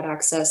we had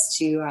access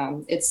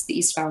to, it's the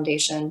East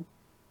Foundation.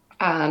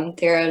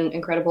 They're an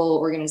incredible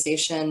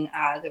organization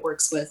that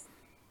works with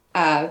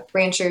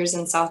ranchers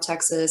in South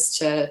Texas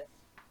to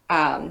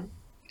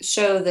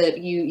show that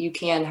you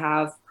can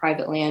have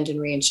private land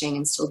and ranching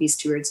and still be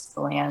stewards of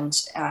the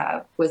land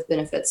with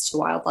benefits to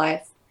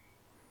wildlife.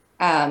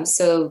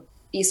 So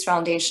East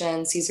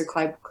Foundation, Cesar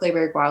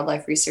Clayburgh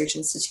Wildlife Research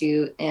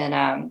Institute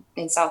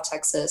in South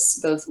Texas,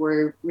 both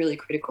were really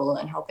critical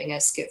in helping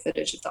us get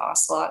footage of the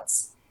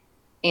ocelots.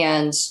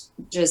 And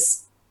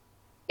just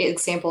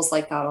examples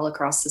like that all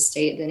across the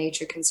state. The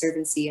Nature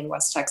Conservancy in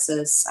West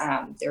Texas,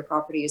 their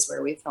properties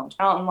where we filmed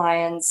mountain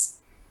lions.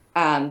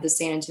 The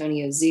San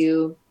Antonio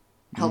Zoo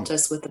helped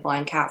us with the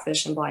blind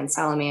catfish and blind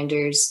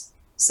salamanders.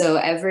 So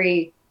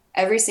every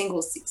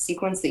single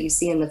sequence that you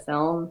see in the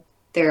film,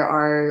 there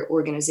are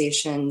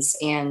organizations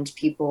and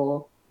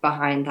people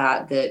behind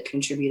that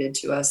contributed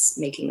to us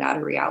making that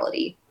a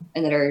reality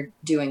and that are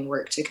doing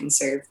work to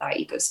conserve that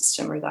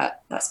ecosystem or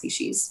that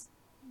species.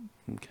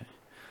 Okay.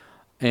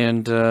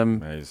 And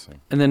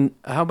amazing. And then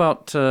how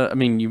about I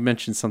mean, you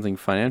mentioned something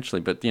financially,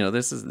 but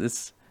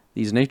these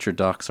nature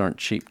docs aren't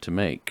cheap to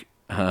make.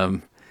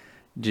 Were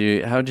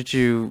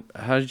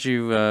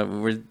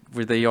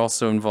they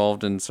also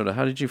involved in sort of,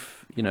 how did you,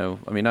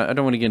 I mean, I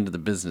don't want to get into the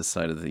business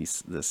side of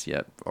this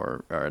yet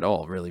or at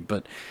all really,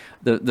 but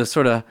the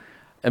sort of,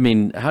 I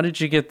mean, how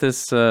did you get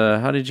this,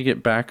 how did you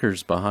get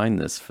backers behind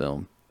this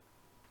film?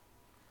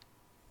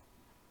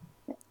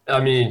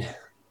 I mean,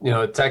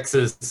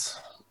 Texas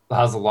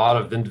has a lot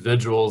of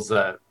individuals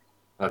that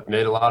have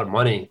made a lot of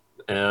money,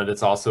 and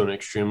it's also an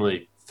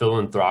extremely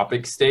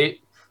philanthropic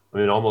state. I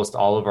mean, almost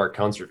all of our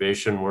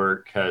conservation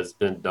work has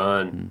been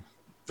done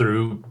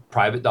through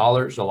private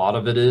dollars. A lot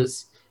of it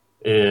is.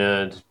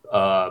 And,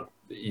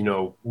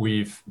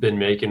 we've been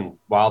making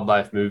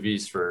wildlife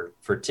movies for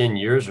 10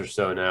 years or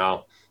so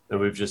now. And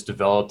we've just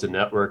developed a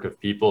network of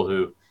people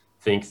who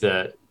think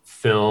that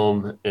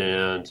film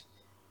and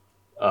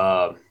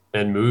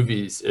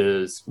movies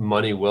is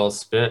money well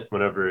spent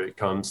whenever it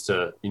comes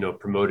to,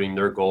 promoting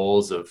their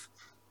goals of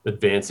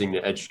advancing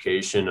the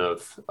education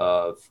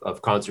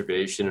of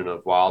conservation and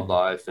of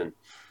wildlife. And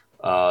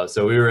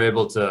so we were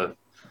able to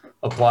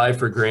apply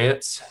for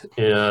grants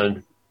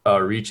and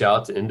reach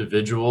out to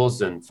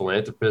individuals and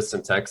philanthropists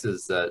in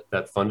Texas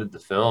that funded the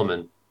film.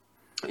 And,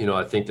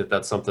 I think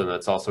that's something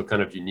that's also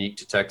kind of unique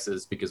to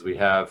Texas, because we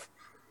have,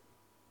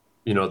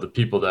 the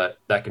people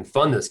that can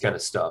fund this kind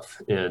of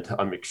stuff. And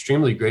I'm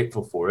extremely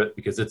grateful for it,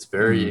 because it's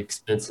very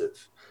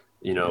expensive.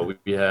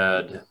 We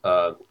had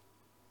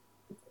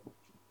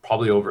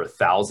probably over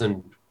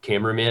 1,000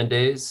 cameraman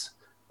days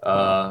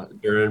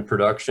during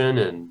production,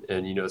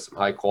 and some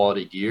high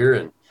quality gear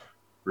and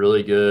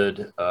really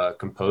good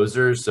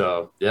composers.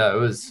 So yeah, it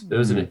was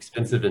an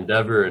expensive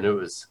endeavor, and it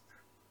was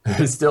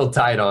still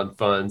tight on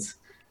funds.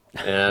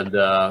 And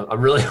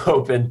I'm really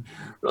hoping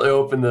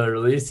the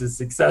release is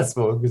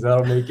successful, because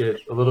that'll make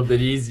it a little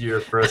bit easier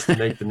for us to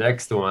make the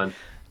next one.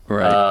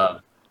 Right.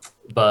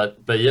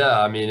 But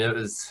yeah, I mean, it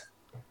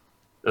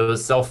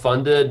was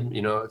self-funded,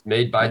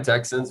 made by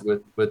Texans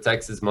with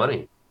Texas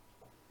money.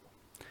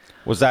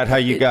 Was that how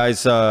you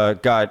guys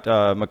got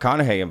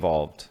McConaughey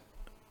involved?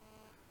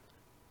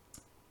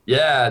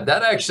 Yeah,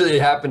 that actually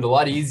happened a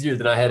lot easier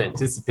than I had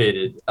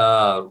anticipated.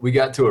 We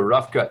got to a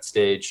rough cut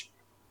stage,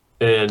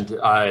 and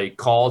I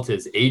called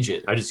his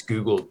agent. I just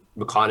Googled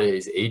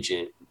McConaughey's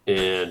agent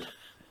and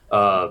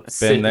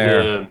sent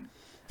him.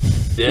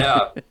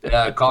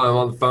 Yeah, called him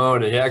on the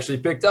phone, and he actually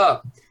picked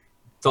up.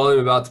 Told him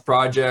about the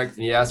project,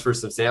 and he asked for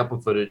some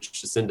sample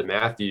footage to send to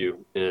Matthew.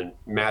 And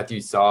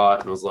Matthew saw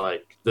it and was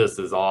like, "This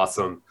is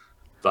awesome!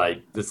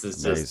 Like, this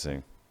is just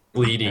amazing.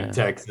 Bleeding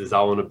Texas.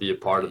 I want to be a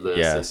part of this."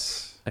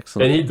 Yes,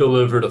 excellent. And he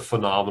delivered a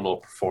phenomenal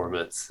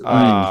performance.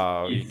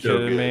 Oh, you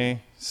kidding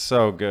me?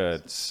 So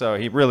good. So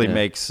he really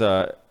makes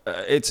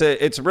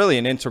it's really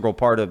an integral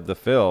part of the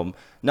film.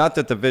 Not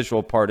that the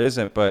visual part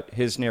isn't, but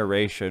his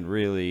narration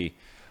really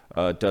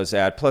does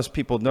add. Plus,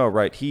 people know,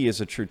 right? He is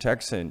a true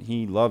Texan.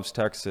 He loves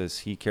Texas.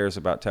 He cares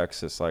about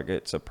Texas. Like,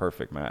 it's a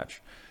perfect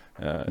match.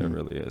 It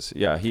really is.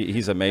 Yeah,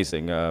 he's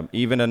amazing.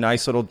 Even a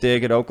nice little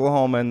dig at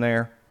Oklahoma in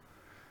there.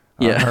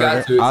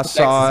 Yeah, I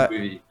saw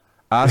it.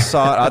 I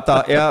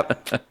thought,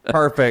 yep,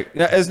 perfect.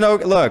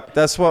 Look,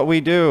 that's what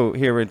we do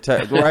here in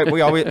Texas, right?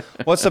 We always.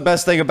 What's the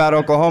best thing about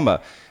Oklahoma?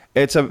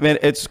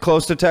 It's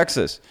close to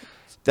Texas.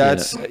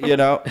 That's,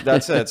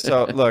 that's it.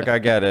 So look, I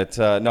get it.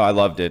 No, I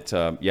loved it.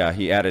 Yeah,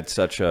 he added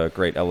such a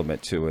great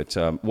element to it.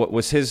 What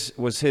was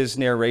his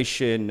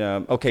narration?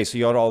 Okay, so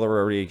you had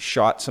already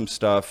shot some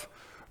stuff,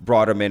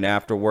 brought him in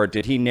afterward.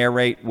 Did he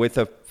narrate with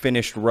a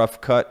finished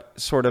rough cut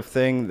sort of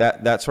thing,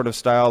 that sort of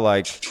style,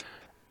 like,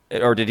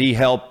 or did he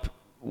help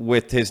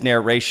with his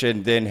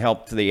narration, then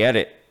help to the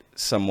edit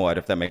somewhat,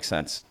 if that makes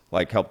sense,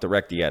 like help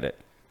direct the edit?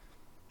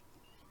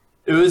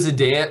 It was a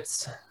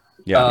dance.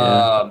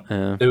 Yeah.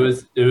 It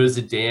was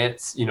a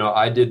dance.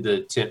 I did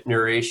the temp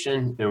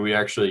narration, and we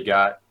actually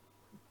got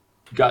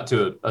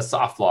to a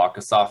soft lock,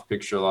 a soft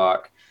picture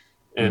lock,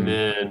 and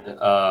then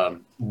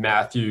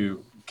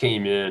Matthew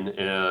came in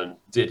and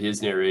did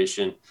his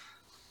narration.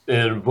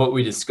 And what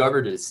we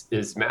discovered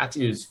is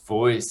Matthew's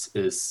voice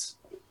is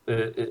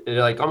it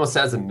like almost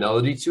has a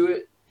melody to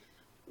it,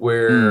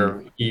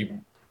 where he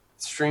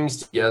strings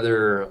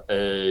together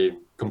a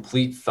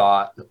complete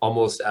thought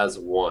almost as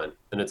one,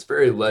 and it's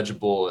very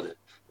legible, and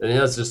it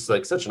has just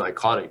like such an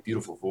iconic,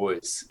 beautiful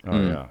voice.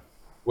 Oh yeah.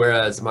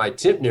 Whereas my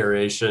tip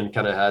narration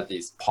kind of had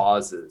these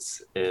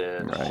pauses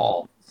and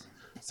halts,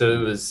 so it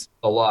was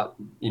a lot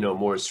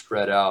more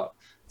spread out.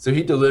 So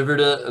he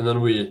delivered it, and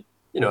then we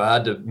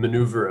had to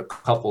maneuver a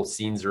couple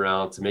scenes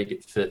around to make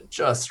it fit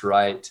just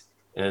right,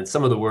 and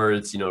some of the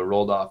words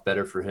rolled off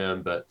better for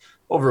him, but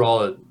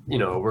overall it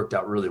worked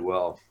out really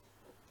well.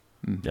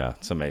 Yeah,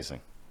 it's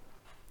amazing.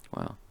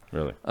 Wow.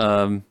 Really?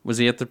 Was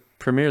he at the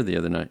premiere the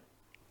other night?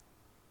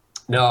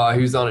 No,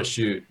 he was on a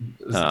shoot.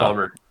 It was a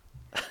bummer.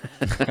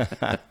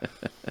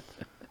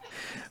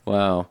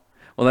 Wow.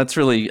 Well, that's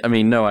really,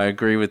 no, I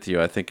agree with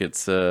you. I think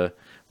it's,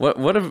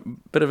 what a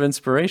bit of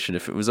inspiration.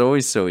 If it was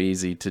always so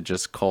easy to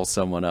just call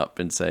someone up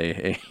and say,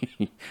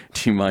 hey,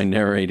 do you mind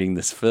narrating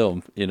this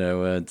film?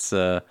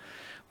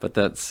 But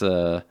that's,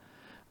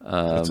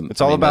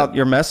 it's all about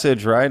your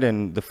message, right?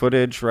 And the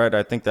footage, right?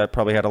 I think that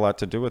probably had a lot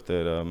to do with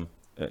it.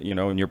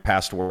 In your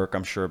past work,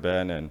 I'm sure,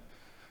 Ben, and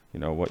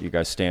what you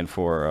guys stand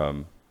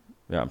for.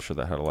 Yeah, I'm sure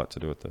that had a lot to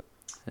do with it.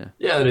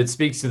 Yeah, and it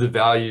speaks to the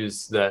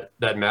values that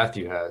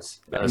Matthew has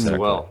as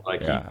well.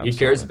 Like he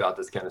cares about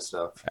this kind of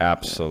stuff.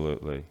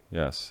 Absolutely,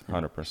 yes,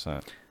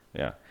 100%.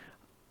 Yeah.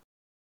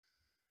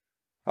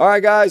 All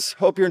right, guys.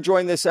 Hope you're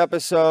enjoying this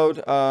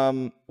episode.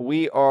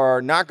 We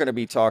are not going to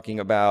be talking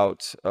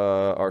about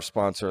our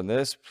sponsor in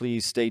this.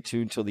 Please stay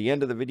tuned till the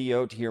end of the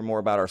video to hear more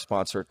about our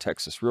sponsor,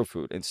 Texas Real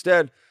Food.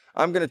 Instead,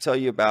 I'm going to tell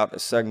you about a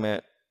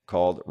segment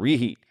called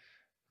Reheat.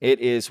 It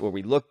is where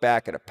we look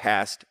back at a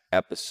past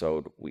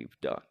episode we've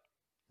done,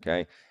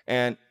 okay?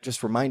 And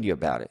just remind you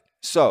about it.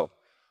 So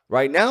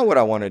right now what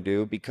I want to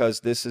do, because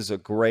this is a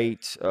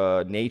great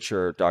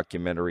nature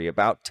documentary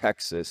about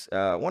Texas,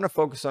 I want to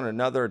focus on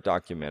another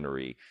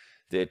documentary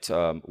that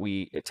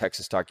a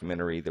Texas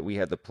documentary that we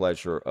had the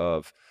pleasure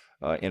of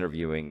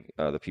interviewing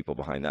the people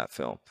behind that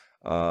film.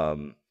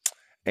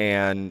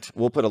 And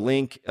we'll put a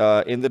link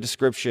in the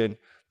description,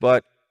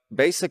 but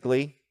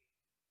basically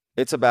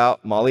it's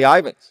about Molly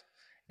Ivins.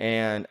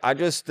 And I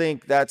just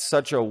think that's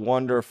such a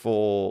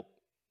wonderful,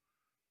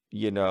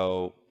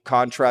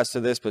 contrast to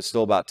this, but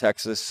still about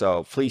Texas.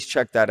 So please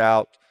check that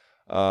out.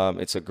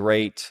 It's a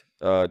great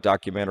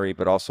documentary,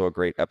 but also a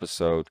great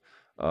episode.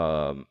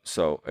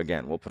 So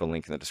again, we'll put a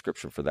link in the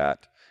description for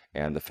that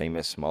and the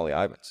famous Molly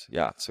Ivins.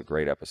 Yeah, it's a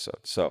great episode.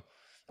 So,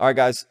 all right,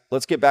 guys,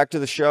 let's get back to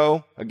the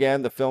show.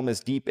 Again, the film is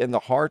Deep in the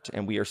Heart,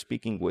 and we are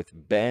speaking with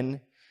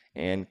Ben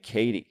and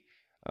Katie,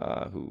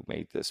 who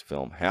made this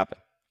film happen.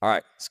 All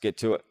right, let's get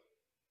to it.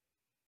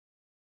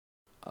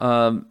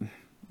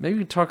 Maybe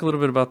we can talk a little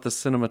bit about the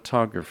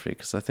cinematography,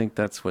 because I think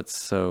that's what's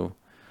so,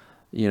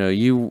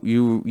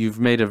 you've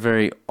made a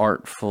very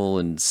artful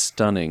and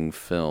stunning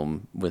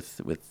film with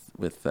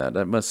that.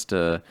 That must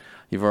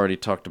you've already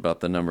talked about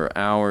the number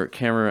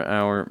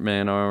of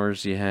man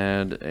hours you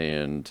had,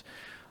 and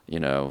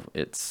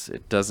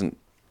it doesn't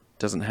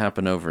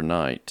happen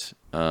overnight.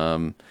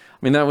 That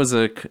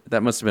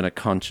must have been a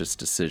conscious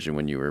decision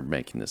when you were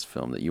making this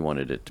film, that you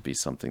wanted it to be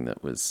something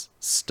that was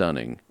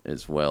stunning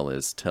as well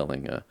as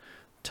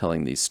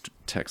telling these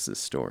Texas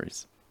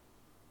stories.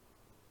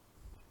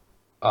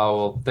 Oh,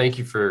 well, thank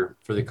you for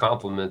the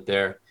compliment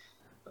there.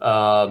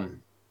 The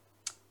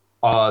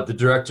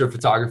director of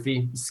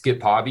photography,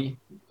 Skip Hobby,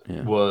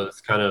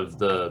 was kind of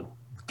the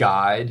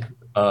guide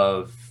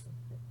of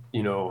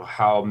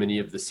how many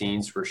of the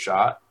scenes were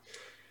shot.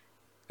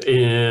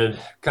 And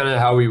kind of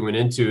how we went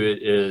into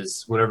it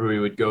is whenever we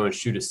would go and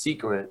shoot a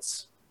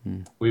sequence,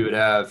 we would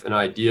have an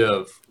idea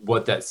of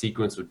what that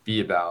sequence would be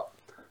about.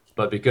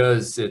 But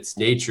because it's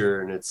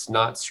nature and it's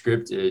not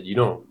scripted, you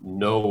don't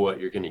know what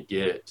you're going to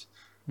get.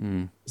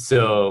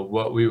 So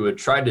what we would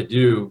try to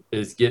do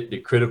is get the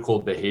critical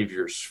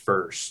behaviors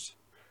first.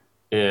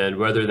 And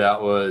whether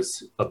that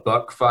was a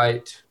buck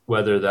fight,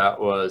 whether that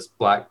was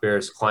black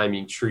bears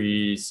climbing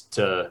trees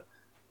to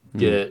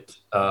get,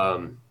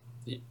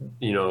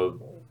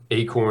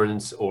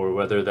 acorns, or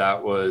whether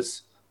that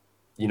was,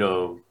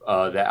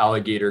 the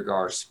alligator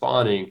gar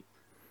spawning,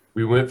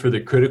 we went for the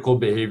critical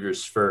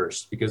behaviors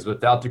first, because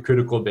without the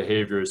critical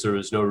behaviors, there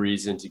was no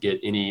reason to get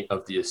any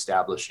of the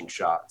establishing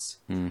shots.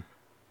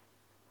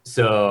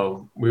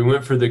 So we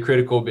went for the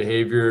critical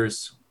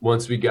behaviors.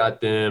 Once we got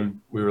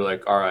them, we were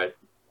like, all right,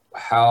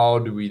 how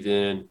do we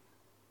then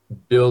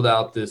build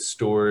out this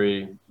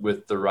story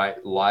with the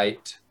right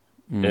light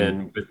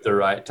and with the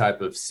right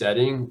type of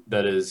setting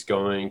that is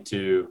going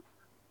to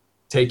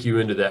take you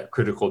into that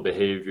critical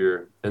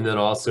behavior, and then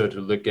also to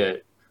look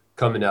at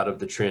coming out of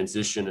the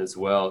transition as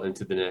well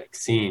into the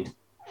next scene.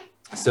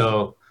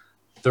 So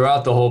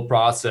throughout the whole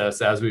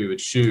process, as we would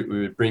shoot,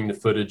 we would bring the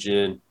footage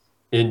in,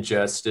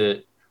 ingest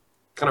it,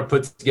 kind of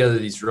put together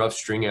these rough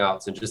string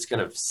outs and just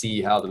kind of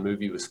see how the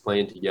movie was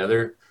playing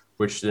together,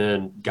 which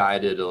then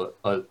guided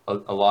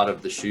a lot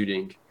of the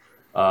shooting.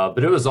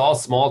 But it was all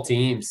small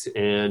teams,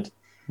 and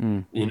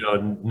you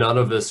know, none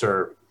of us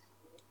are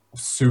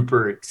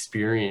super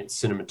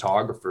experienced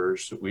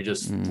cinematographers. We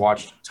just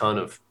watched a ton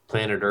of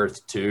Planet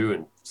Earth 2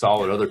 and saw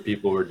what other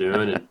people were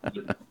doing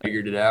and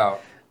figured it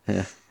out.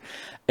 Yeah.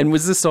 And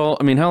was this all,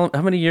 I mean, how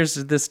many years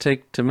did this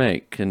take to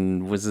make?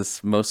 And was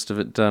this most of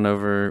it done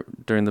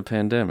during the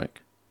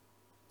pandemic?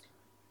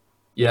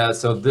 Yeah,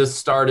 so this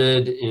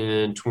started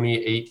in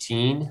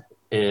 2018,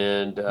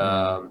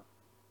 and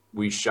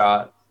we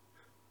shot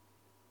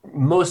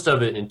most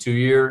of it in 2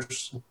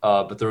 years,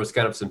 but there was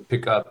kind of some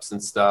pickups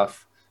and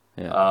stuff.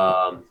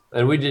 Yeah.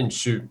 And we didn't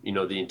shoot, you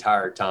know, the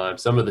entire time.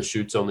 Some of the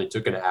shoots only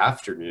took an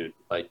afternoon,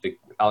 like the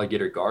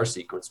alligator gar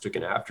sequence took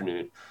an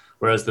afternoon,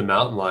 whereas the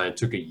mountain lion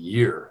took a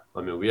year.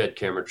 I mean, we had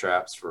camera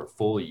traps for a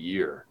full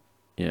year.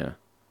 Yeah.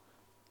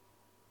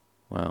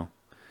 Wow.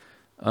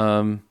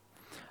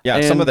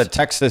 Yeah, some of the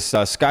Texas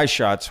sky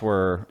shots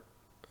were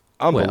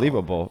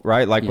unbelievable,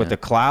 right? Like with the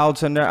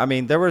clouds and I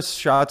mean, there was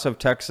shots of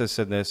Texas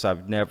in this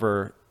I've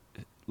never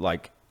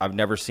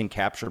seen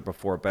captured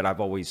before, but I've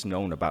always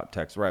known about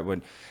Texas, right?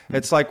 When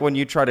it's like when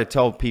you try to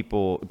tell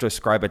people,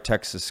 describe a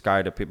Texas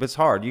sky to people, it's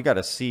hard. You got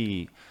to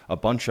see a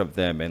bunch of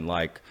them and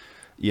like,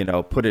 you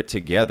know, put it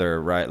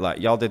together, right? Like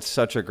y'all did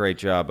such a great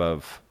job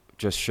of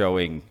just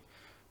showing,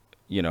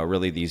 you know,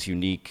 really these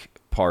unique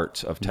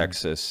parts of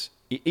Texas,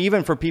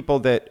 even for people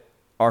that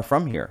are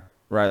from here,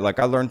 right? Like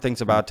I learned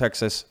things about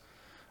Texas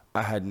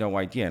I had no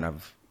idea, and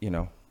I've, you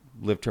know,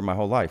 lived here my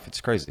whole life.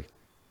 It's crazy.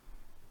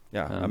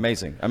 Yeah,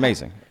 amazing,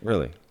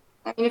 really.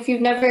 I mean, if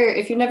you've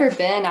never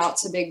been out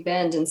to Big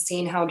Bend and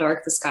seen how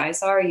dark the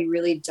skies are, you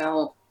really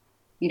don't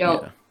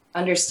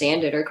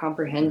understand it or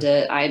comprehend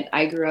it.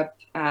 I grew up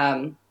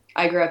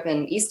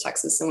in East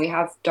Texas, and we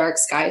have dark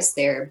skies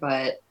there,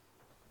 but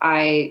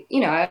I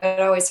had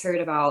always heard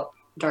about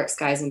dark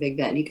skies in Big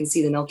Bend. You can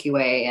see the Milky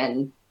Way,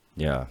 and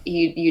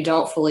you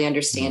don't fully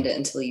understand it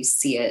until you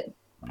see it.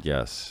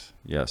 Yes,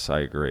 I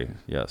agree.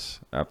 Yes,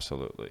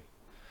 absolutely.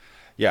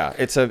 Yeah,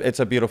 it's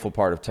a beautiful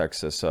part of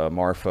Texas,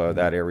 Marfa,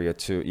 that area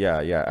too.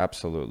 Yeah,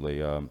 absolutely.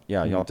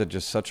 Y'all did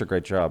just such a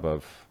great job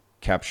of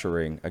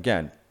capturing,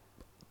 again,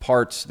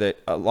 parts that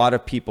a lot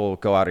of people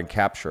go out and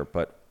capture,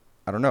 but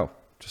I don't know,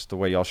 just the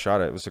way y'all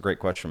shot it. It was a great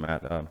question,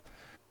 Matt.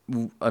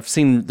 I've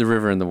seen The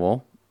River and the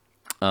Wall,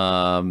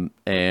 and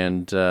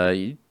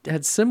you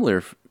had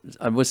similar.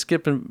 Was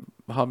Skip and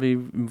Hobby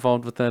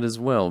involved with that as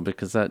well?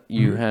 Because that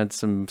you had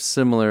some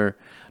similar,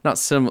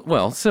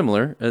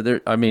 similar.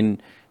 I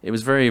mean, it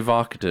was very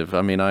evocative.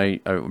 I mean, I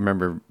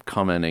remember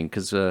commenting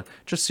because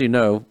just so you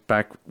know,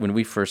 back when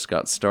we first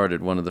got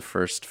started, one of the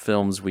first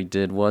films we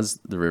did was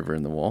The River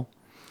and the Wall.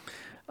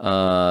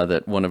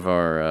 That one of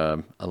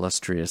our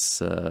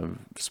illustrious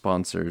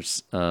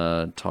sponsors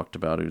talked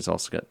about, who's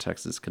also got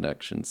Texas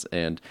connections.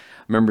 And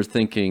I remember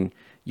thinking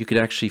you could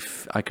actually,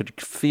 I could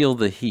feel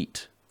the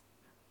heat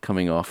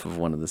coming off of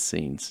one of the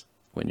scenes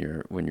when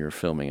you're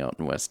filming out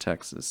in West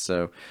Texas.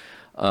 So,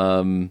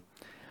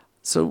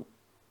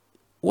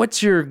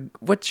 what's your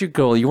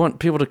goal? You want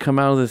people to come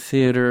out of the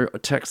theater,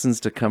 Texans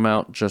to come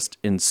out just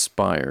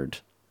inspired,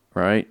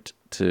 right?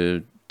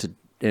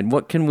 And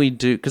what can we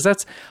do? Because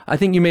I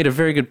think you made a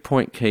very good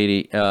point,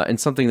 Katie, and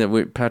something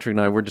that Patrick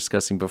and I were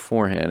discussing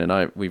beforehand.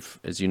 And we've,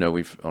 as you know,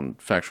 on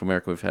Factual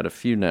America, we've had a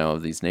few now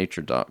of these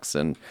nature docs,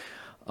 and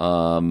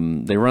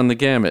they run the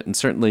gamut. And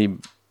certainly,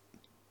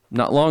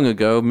 not long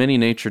ago, many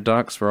nature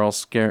docs were all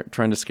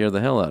trying to scare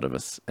the hell out of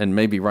us, and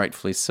maybe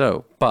rightfully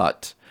so.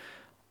 But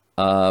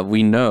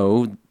we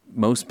know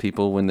most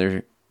people,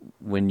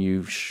 when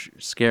you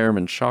scare them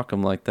and shock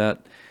them like that,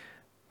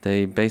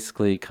 they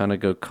basically kind of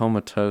go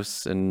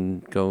comatose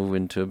and go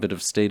into a bit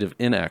of state of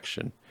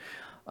inaction.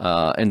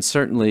 And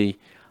certainly,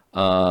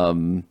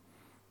 you're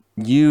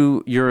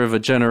of a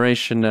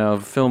generation now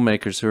of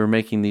filmmakers who are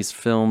making these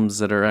films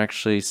that are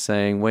actually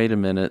saying, wait a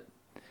minute,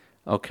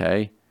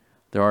 okay,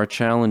 there are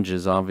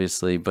challenges,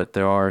 obviously, but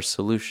there are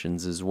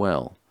solutions as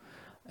well.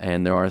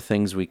 And there are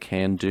things we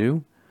can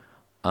do.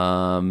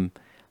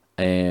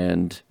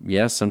 And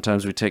yes,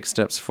 sometimes we take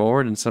steps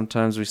forward and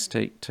sometimes we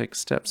take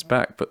steps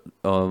back. But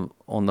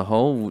on the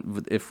whole,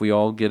 if we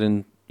all get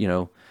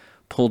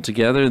pulled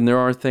together, and there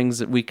are things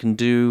that we can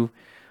do,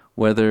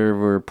 whether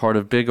we're part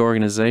of big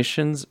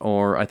organizations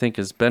or, I think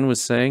as Ben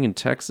was saying, in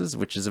Texas,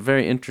 which is a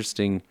very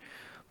interesting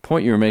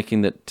point you were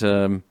making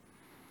that,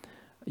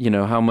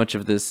 how much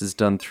of this is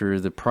done through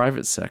the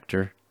private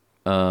sector.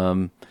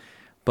 But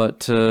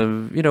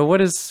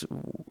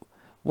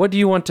what do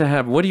you want to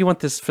have? What do you want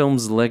this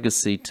film's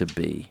legacy to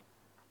be?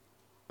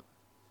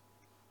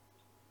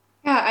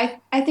 Yeah,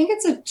 I think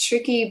it's a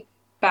tricky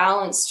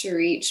balance to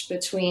reach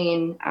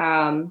between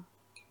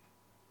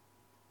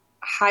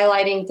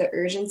highlighting the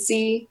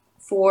urgency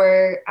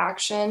for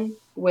action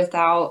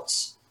without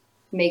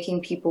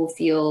making people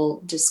feel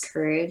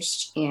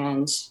discouraged,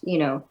 and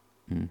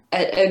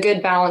a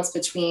good balance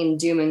between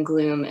doom and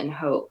gloom and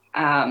hope.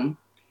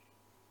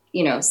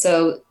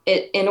 So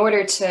in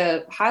order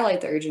to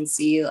highlight the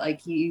urgency,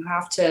 like you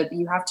have to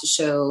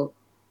show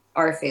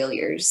our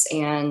failures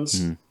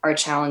and our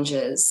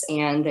challenges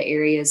and the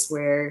areas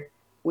where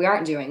we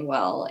aren't doing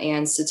well,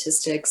 and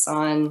statistics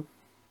on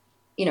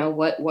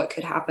what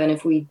could happen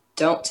if we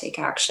don't take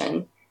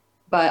action,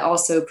 but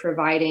also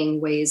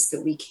providing ways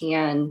that we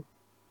can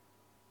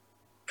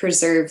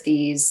preserve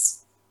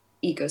these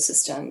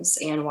ecosystems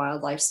and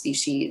wildlife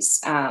species.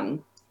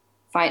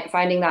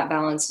 Finding that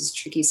balance is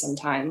tricky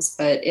sometimes,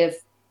 but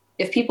if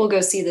people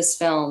go see this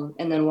film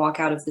and then walk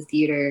out of the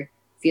theater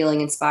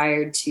feeling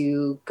inspired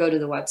to go to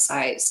the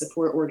website,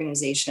 support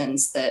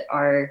organizations that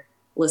are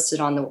listed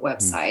on the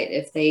website,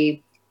 if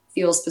they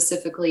feel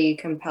specifically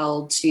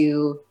compelled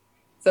to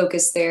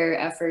focus their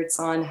efforts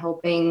on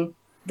helping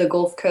the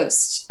Gulf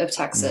Coast of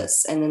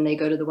Texas, and then they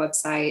go to the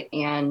website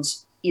and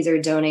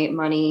either donate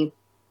money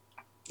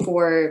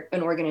for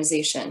an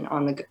organization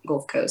on the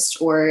Gulf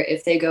Coast, or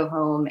if they go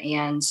home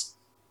and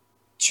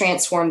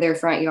transform their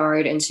front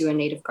yard into a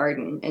native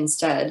garden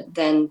instead,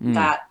 then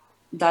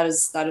that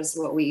is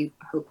what we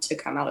hope to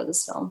come out of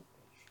this film.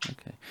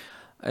 Okay.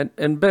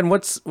 And Ben,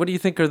 what do you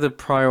think are the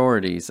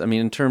priorities? I mean,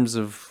 in terms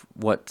of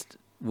what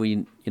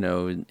we,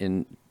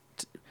 in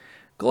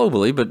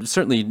globally, but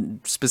certainly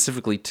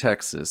specifically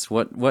Texas,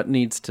 what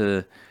needs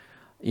to,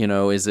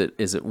 is it,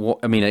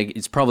 I mean,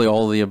 it's probably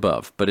all of the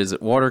above, but is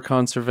it water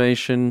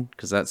conservation?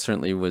 Because that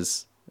certainly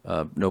was,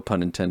 no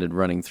pun intended,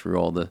 running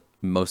through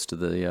most of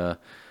the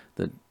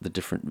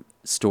different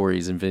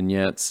stories and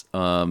vignettes.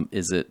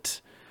 Is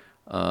it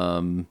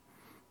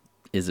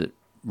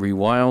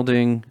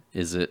rewilding?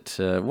 Is it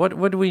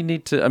what do we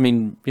need to? I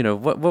mean,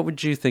 what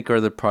would you think are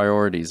the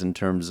priorities in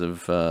terms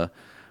of the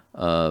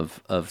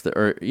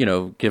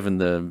given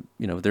the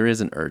there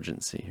is an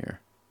urgency here.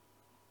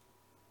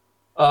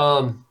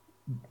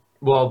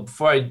 Well,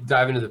 before I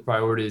dive into the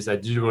priorities, I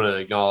do want to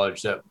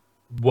acknowledge that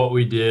what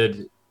we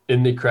did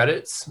in the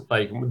credits,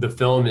 like the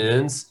film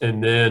ends,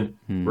 and then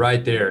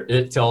right there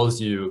it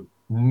tells you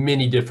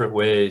many different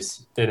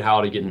ways in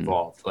how to get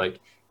involved. Like,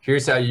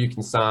 here's how you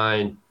can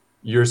sign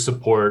your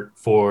support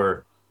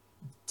for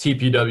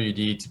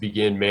TPWD to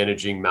begin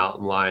managing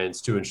mountain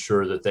lions to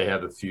ensure that they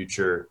have a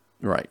future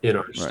in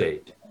our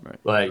state.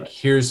 Like,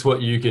 here's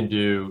what you can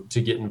do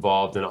to get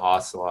involved in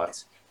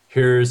ocelots.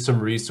 Here's some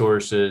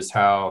resources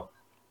how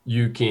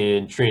you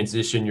can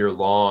transition your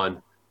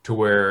lawn to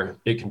where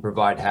it can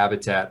provide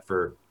habitat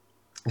for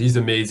these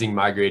amazing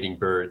migrating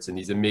birds and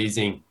these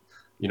amazing,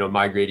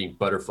 migrating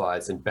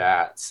butterflies and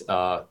bats.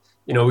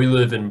 We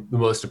live in the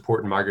most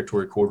important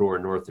migratory corridor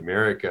in North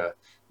America.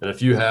 And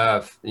if you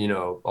have,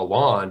 a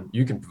lawn,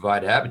 you can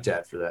provide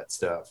habitat for that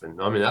stuff.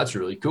 And I mean, that's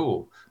really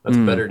cool. That's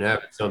better than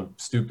having some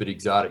stupid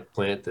exotic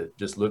plant that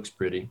just looks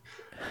pretty.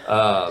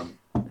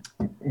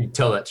 You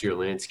tell that to your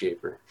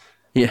landscaper.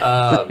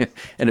 Yeah.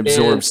 And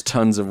absorbs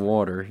tons of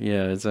water.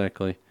 Yeah,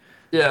 exactly.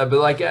 Yeah. But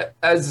like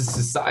as a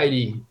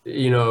society,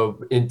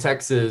 in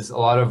Texas, a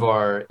lot of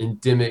our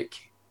endemic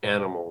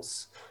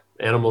animals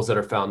that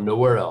are found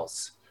nowhere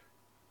else,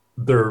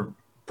 they're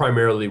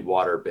primarily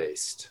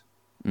water-based.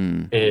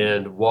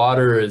 And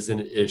water is an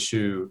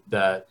issue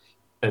that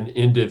an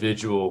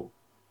individual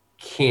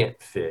can't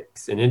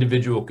fix. An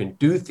individual can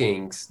do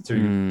things to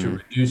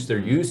reduce their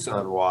use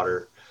on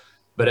water.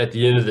 But at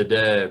the end of the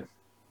day,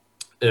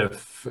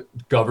 if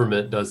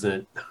government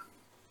doesn't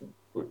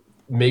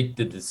make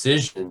the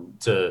decision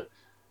to,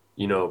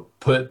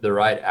 put the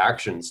right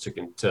actions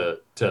to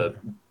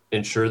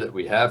ensure that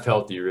we have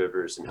healthy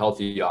rivers and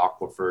healthy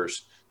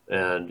aquifers,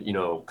 and,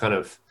 kind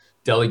of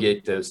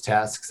delegate those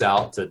tasks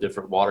out to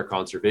different water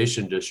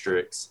conservation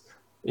districts,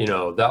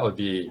 that would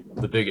be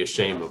the biggest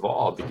shame of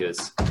all,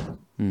 because,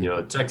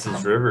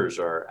 Texas rivers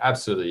are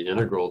absolutely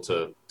integral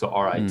to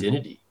our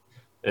identity.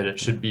 And it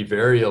should be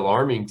very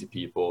alarming to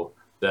people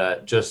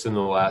that just in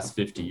the last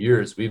 50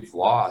 years, we've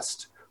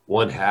lost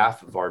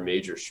 1/2 of our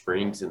major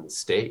springs in the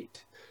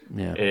state.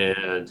 Yeah.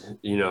 And,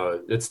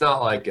 it's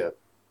not like a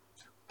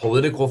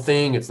political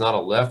thing. It's not a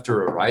left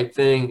or a right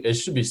thing. It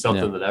should be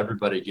something that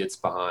everybody gets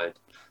behind.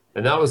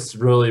 And that was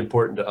really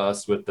important to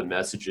us with the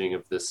messaging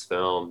of this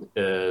film,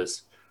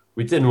 is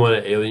we didn't want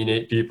to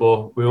alienate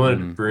people. We wanted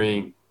to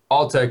bring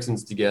all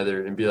Texans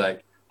together and be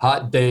like,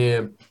 hot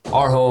damn,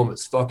 our home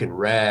is fucking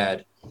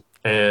rad,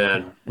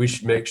 and we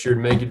should make sure to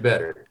make it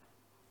better.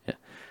 Yeah.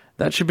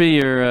 That should be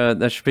your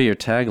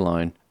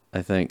tagline,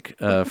 I think,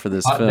 for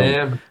this hot film.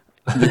 Damn.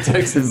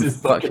 Texas is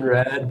fucking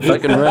rad.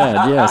 Fucking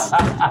rad, yes.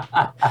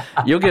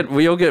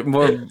 You'll get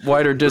more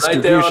wider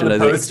distribution. Right there on the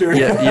poster.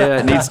 Yeah,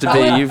 it needs to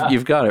be.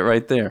 You've got it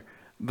right there.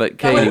 But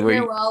Katie, that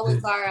went well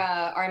with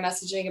our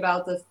messaging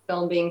about the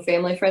film being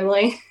family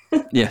friendly.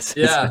 Yes,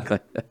 yeah, exactly.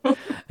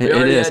 It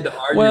is.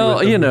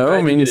 Well, you know,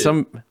 I mean,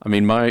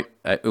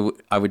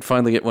 I would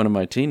finally get one of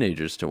my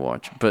teenagers to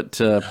watch,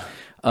 but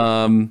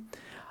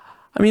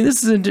I mean,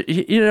 this is,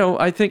 you know,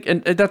 I think,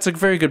 and that's a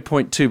very good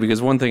point too, because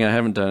one thing I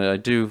haven't done,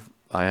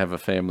 I have a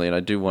family, and I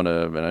do want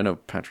to, and I know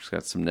Patrick's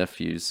got some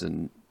nephews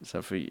and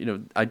stuff. You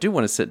know, I do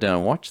want to sit down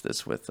and watch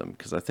this with them,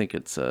 because I think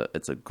it's a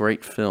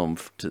great film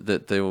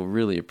that they will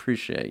really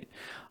appreciate,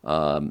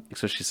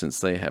 especially since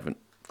they haven't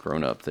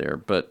grown up there.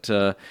 But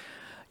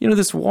you know,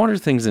 this water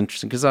thing's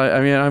interesting, because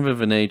I mean, I'm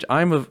of an age.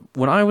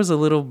 When I was a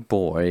little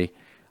boy,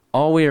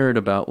 all we heard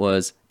about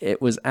was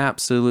it was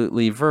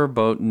absolutely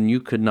verboten. You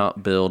could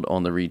not build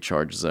on the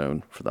recharge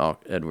zone for the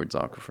Edwards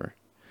Aquifer.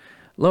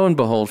 Lo and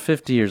behold,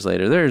 50 years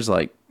later, there's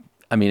like,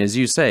 I mean, as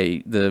you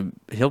say, the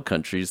hill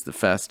country is the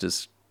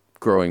fastest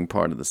growing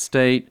part of the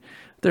state.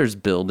 There's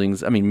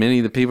buildings. I mean, many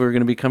of the people who are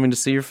going to be coming to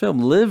see your film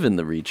live in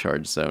the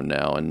recharge zone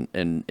now, and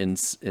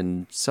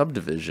in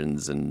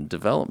subdivisions and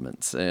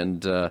developments.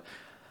 And,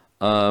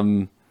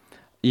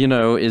 you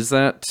know, is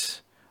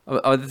that...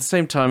 At the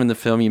same time in the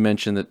film, you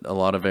mentioned that a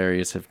lot of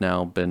areas have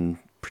now been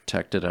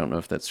protected. I don't know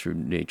if that's through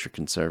Nature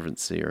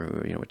Conservancy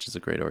or, you know, which is a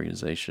great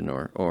organization,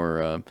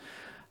 or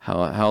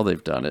how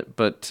they've done it.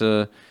 But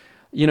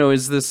you know,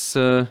 is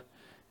the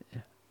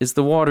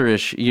water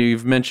issue?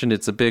 You've mentioned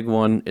it's a big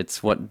one. It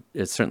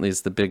certainly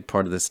is the big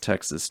part of this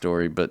Texas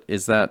story. But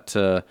is that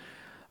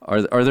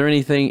are there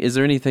anything? Is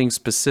there anything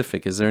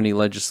specific? Is there any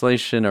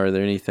legislation? Or are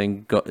there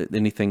anything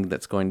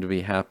that's going to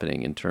be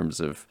happening in terms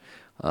of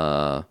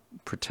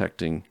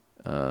protecting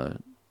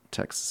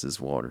Texas's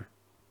water?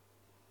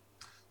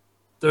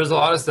 There's a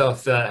lot of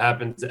stuff that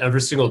happens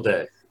every single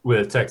day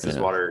with Texas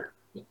water,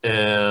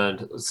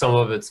 and some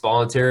of it's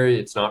voluntary.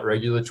 It's not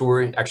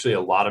regulatory. Actually,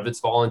 a lot of it's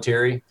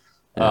voluntary.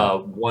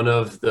 One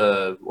of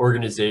the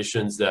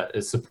organizations that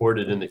is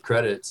supported in the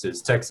credits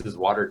is Texas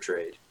Water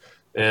Trade.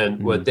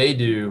 And what they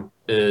do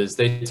is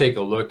they take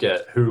a look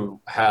at who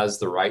has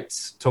the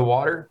rights to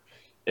water,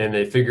 and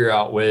they figure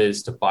out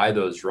ways to buy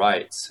those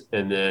rights,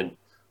 and then,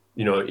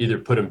 you know, either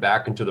put them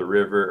back into the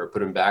river or put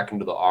them back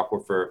into the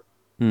aquifer.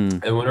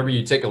 And whenever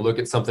you take a look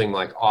at something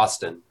like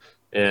Austin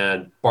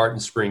and Barton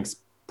Springs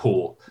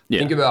Pool,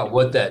 think about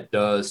what that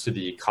does to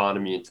the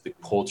economy and to the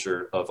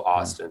culture of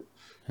Austin.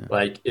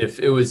 Like, if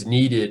it was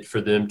needed for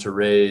them to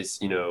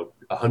raise, you know,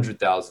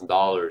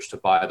 $100,000 to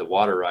buy the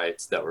water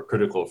rights that were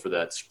critical for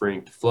that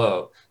spring to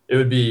flow, it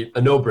would be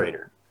a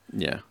no-brainer.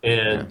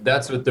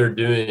 That's what they're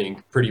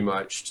doing pretty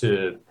much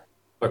to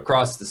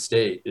across the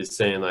state, is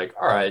saying like,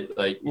 all right,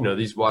 like, you know,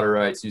 these water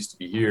rights used to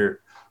be here.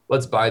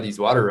 Let's buy these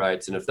water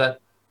rights. And if that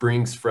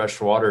brings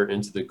fresh water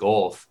into the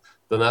Gulf,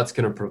 then that's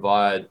going to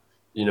provide,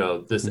 you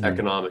know, this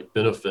economic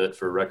benefit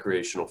for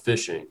recreational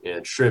fishing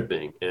and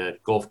shrimping and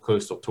Gulf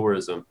coastal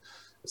tourism.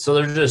 So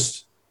they're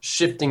just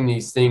shifting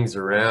these things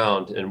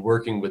around and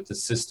working with the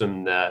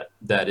system that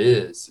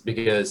is,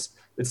 because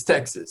it's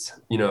Texas.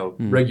 You know,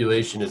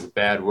 regulation is a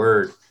bad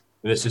word,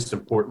 and it's just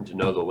important to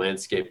know the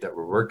landscape that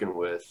we're working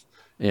with.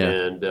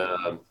 And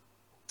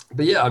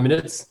but yeah, I mean,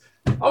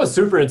 I was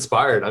super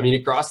inspired. I mean,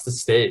 across the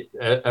state,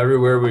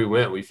 everywhere we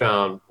went, we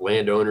found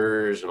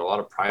landowners and a lot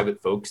of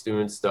private folks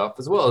doing stuff,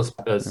 as well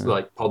as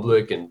like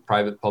public and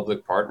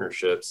private-public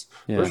partnerships.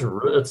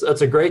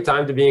 It's a great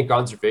time to be in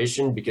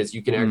conservation, because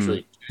you can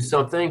actually do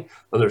something,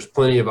 and there's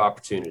plenty of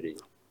opportunity.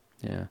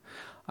 Yeah,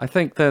 I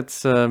think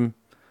that's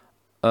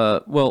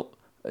well.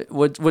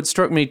 What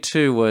struck me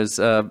too was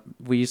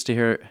we used to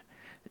hear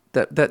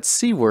that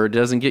C word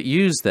doesn't get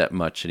used that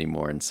much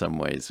anymore in some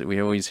ways.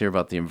 We always hear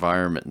about the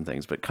environment and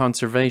things, but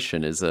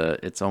conservation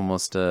it's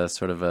almost a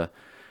sort of a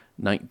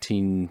I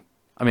mean,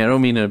 I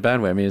don't mean in a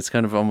bad way. I mean, it's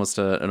kind of almost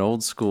an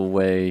old school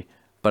way,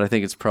 but I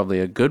think it's probably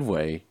a good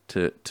way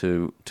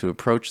to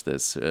approach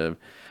this.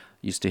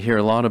 Used to hear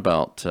a lot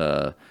about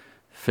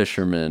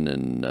fishermen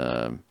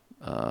and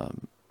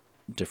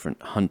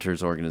different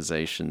hunters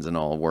organizations and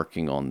all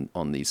working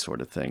on these sort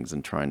of things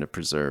and trying to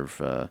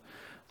preserve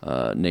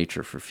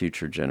nature for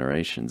future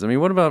generations. I mean,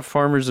 what about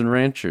farmers and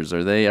ranchers?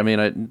 Are they, I mean,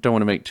 I don't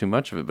want to make too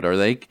much of it, but are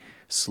they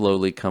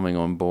slowly coming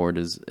on board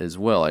as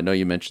well? I know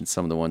you mentioned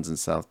some of the ones in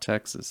South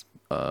Texas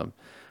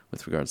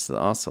with regards to the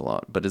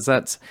ocelot, but is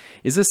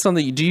this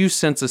something, do you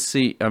sense I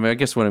mean, I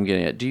guess what I'm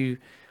getting at, do you,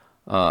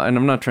 and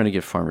I'm not trying to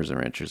give farmers and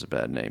ranchers a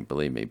bad name,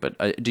 believe me, but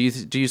do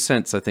you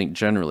sense, I think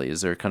generally,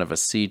 is there kind of a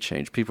sea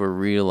change? People are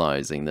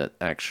realizing that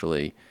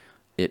actually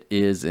it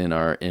is in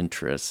our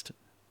interest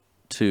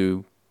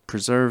to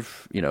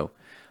preserve, you know,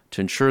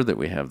 to ensure that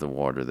we have the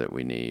water that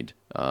we need.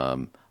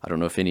 I don't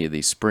know if any of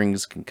these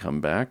springs can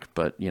come back,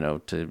 but, you know,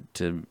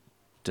 to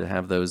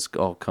have those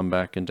all come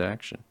back into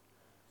action.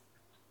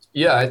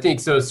 Yeah, I think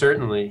so,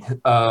 certainly.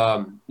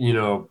 You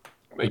know,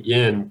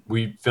 again,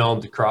 we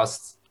filmed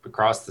across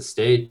the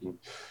state, and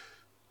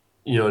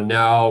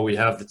now we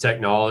have the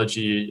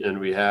technology and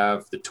we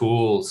have the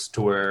tools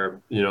to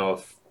where,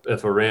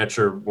 if a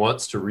rancher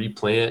wants to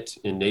replant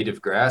in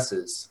native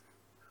grasses,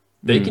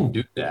 they can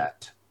do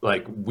that.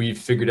 Like, we've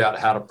figured out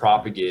how to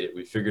propagate it.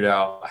 We figured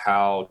out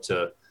how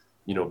to,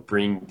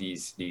 bring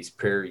these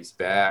prairies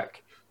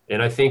back.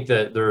 And I think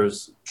that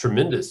there's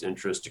tremendous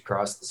interest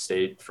across the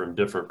state from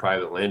different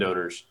private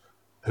landowners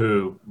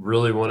who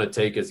really want to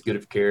take as good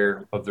of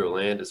care of their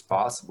land as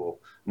possible.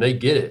 And they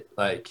get it.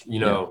 Like,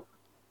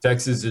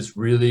 Texas is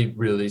really,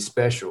 really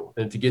special.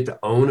 And to get to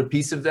own a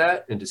piece of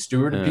that and to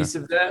steward a piece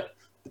of that,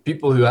 the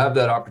people who have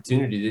that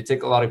opportunity, they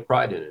take a lot of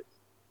pride in it.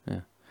 Yeah.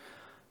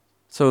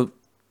 So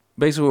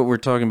basically what we're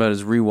talking about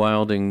is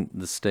rewilding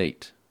the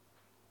state,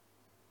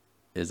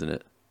 isn't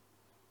it?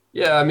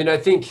 Yeah, I mean, I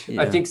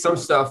think some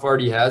stuff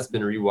already has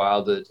been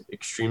rewilded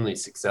extremely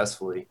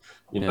successfully.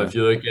 If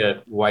you look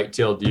at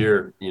white-tailed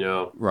deer,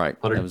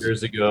 right, 100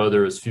 years ago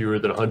there was fewer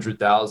than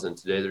 100,000.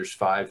 Today there's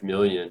 5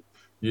 million.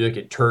 You look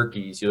at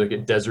turkeys, you look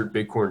at desert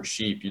bighorn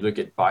sheep, you look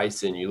at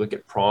bison, you look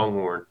at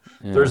pronghorn.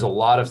 There's a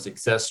lot of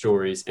success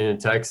stories in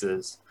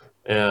Texas,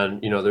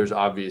 and there's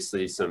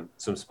obviously some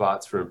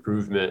spots for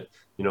improvement.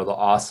 The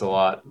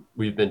ocelot,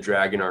 we've been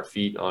dragging our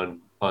feet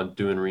on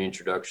doing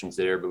reintroductions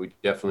there, but we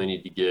definitely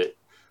need to get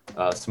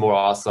some more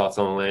ocelots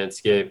on the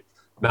landscape.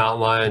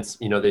 Mountain lions,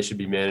 they should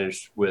be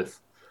managed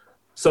with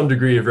some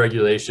degree of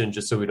regulation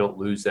just so we don't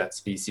lose that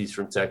species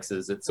from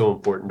Texas. It's so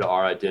important to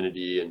our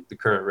identity, and the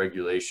current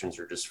regulations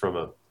are just from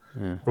a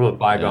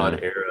bygone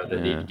era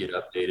that need to get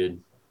updated.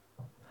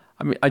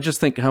 I mean, I just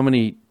think how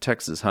many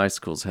Texas high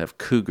schools have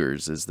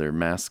cougars as their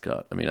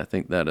mascot. I mean, I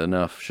think that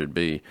enough should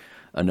be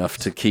enough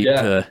to keep,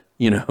 to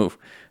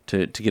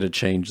get a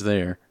change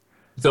there.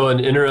 So an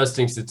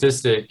interesting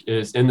statistic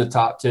is in the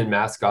top 10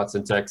 mascots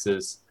in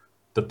Texas,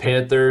 the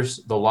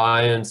Panthers, the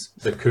Lions,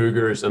 the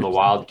Cougars, and the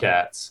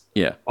Wildcats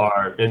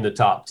are in the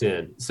top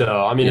 10.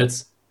 So, I mean,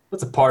 it's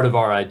a part of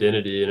our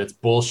identity, and it's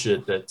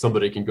bullshit that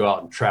somebody can go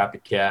out and trap a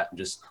cat and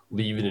just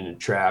leave it in a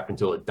trap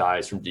until it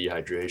dies from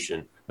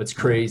dehydration. That's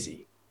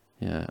crazy.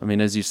 Yeah. I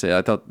mean, as you say,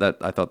 I thought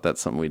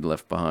that's something we'd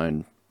left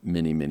behind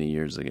many, many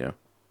years ago.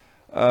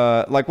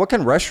 Like, what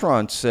can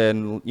restaurants,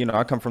 and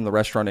I come from the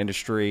restaurant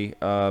industry,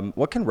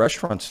 what can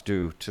restaurants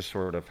do to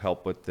sort of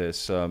help with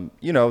this?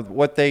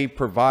 What they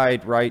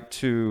provide, right,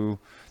 to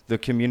the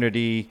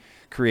community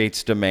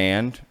creates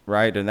demand,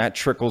 right, and that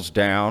trickles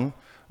down,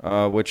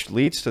 which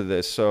leads to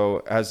this.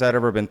 So has that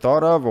ever been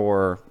thought of,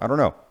 or I don't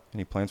know,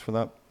 any plans for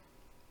that?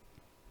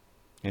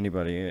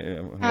 Anybody?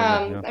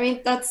 I mean,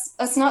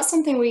 that's not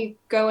something we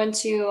go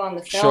into on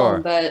the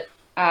Sure. film,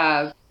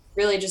 but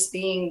really just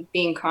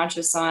being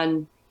conscious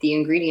on the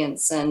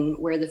ingredients and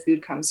where the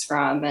food comes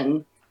from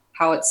and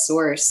how it's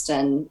sourced,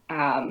 and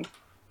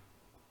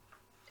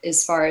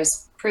as far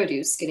as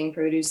getting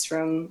produce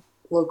from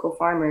local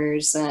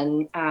farmers,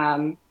 and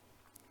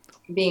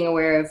being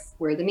aware of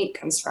where the meat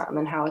comes from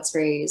and how it's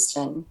raised.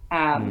 And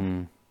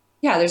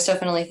there's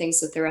definitely things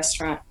that the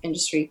restaurant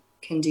industry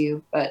can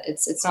do, but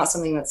it's not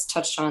something that's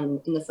touched on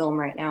in the film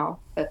right now.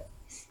 But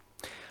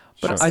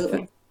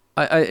absolutely.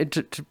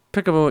 To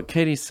pick up on what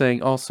Katie's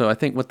saying also, I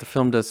think what the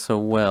film does so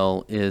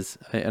well is,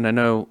 and I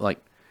know, like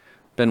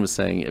Ben was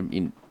saying, I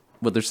mean,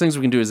 well, there's things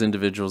we can do as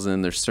individuals,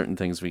 and there's certain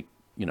things we,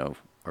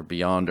 are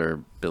beyond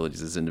our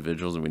abilities as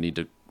individuals, and we need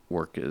to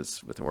work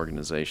with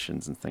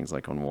organizations and things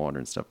like on water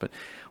and stuff. But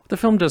what the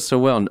film does so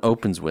well and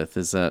opens with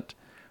is that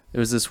there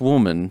was this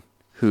woman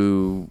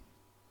who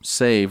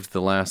saved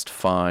the last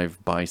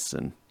 5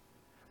 bison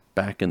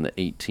back in the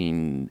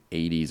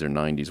 1880s or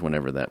 90s,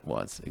 whenever that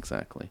was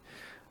exactly.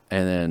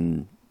 And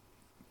then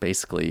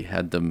basically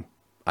had them,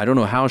 I don't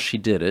know how she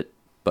did it,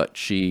 but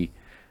she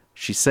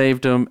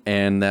saved them,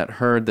 and that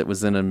herd that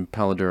was in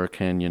Paladura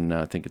Canyon,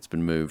 I think it's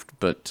been moved.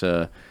 But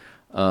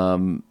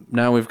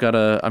now we've got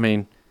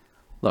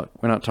look,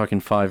 we're not talking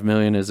 5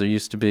 million as there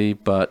used to be,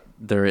 but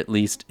there at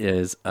least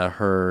is a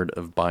herd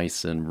of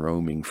bison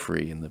roaming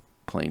free in the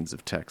plains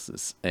of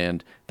Texas.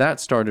 And that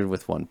started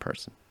with one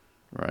person,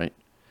 right?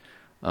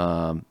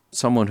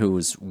 Someone who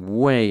was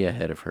way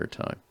ahead of her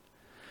time.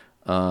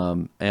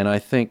 And I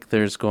think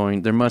there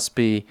must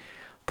be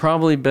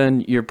probably,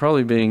 Ben, you're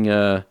probably being,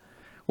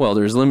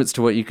 there's limits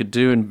to what you could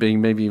do and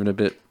being maybe even a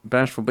bit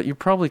bashful, but you're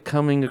probably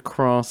coming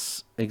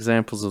across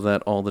examples of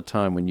that all the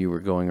time when you were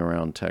going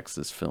around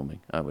Texas filming,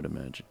 I would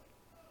imagine.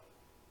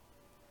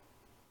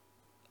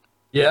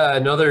 Yeah,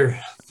 another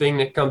thing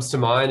that comes to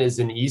mind is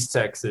in East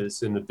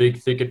Texas, in the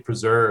Big Thicket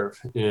Preserve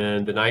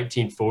in the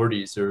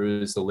 1940s, there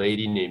was a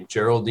lady named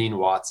Geraldine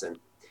Watson.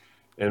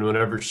 And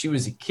whenever she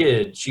was a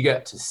kid, she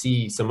got to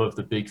see some of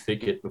the Big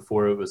Thicket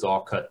before it was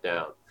all cut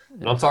down.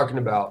 And I'm talking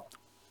about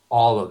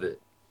all of it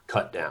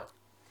cut down.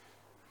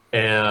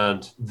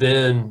 And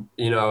then,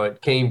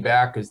 it came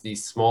back as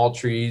these small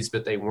trees,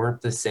 but they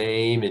weren't the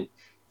same. And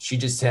she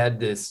just had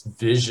this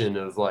vision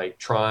of like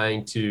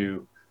trying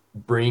to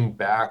bring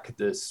back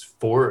this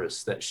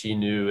forest that she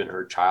knew in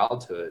her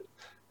childhood.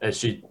 And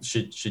she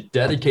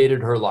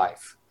dedicated her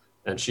life.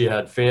 And she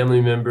had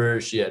family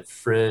members, she had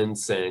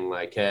friends saying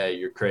like, hey,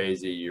 you're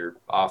crazy, you're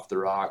off the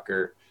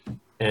rocker.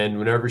 And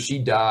whenever she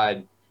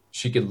died,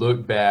 she could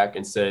look back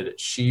and say that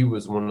she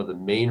was one of the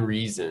main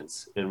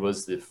reasons and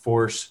was the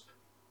force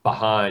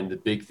behind the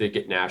Big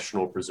Thicket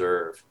National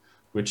Preserve,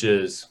 which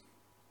is,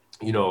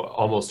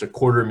 almost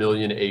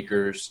 250,000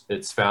 acres.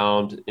 It's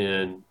found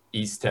in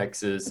East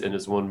Texas and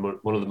is one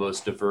of the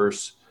most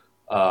diverse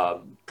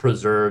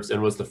preserves,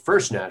 and was the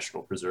first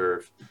national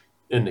preserve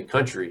in the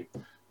country.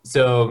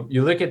 So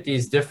you look at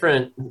these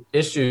different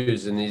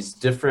issues and these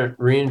different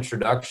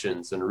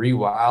reintroductions and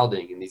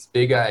rewilding and these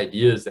big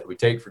ideas that we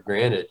take for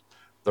granted.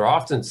 They're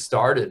often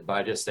started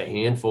by just a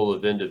handful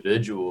of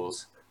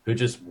individuals who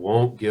just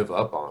won't give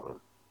up on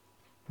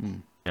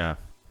them. Yeah,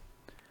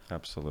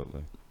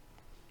 absolutely.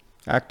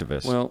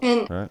 Activists. Well,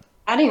 and right?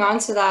 Adding on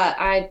to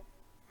that,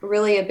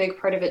 really a big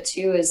part of it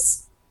too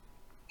is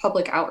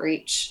public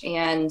outreach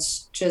and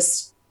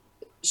just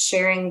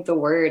sharing the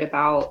word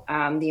about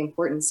the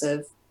importance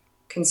of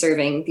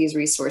conserving these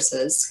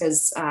resources.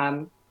 Because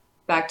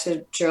back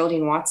to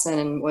Geraldine Watson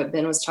and what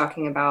Ben was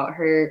talking about,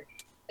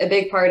 a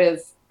big part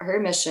of her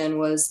mission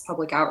was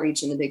public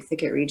outreach in the Big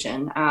Thicket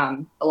region.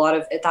 At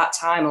that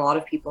time, a lot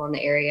of people in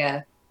the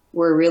area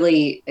were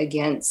really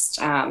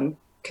against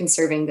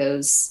conserving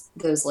those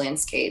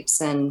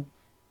landscapes and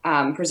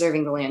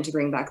preserving the land to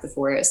bring back the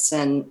forests.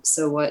 And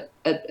so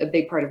a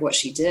big part of what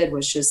she did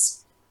was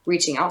just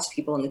reaching out to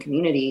people in the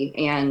community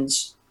and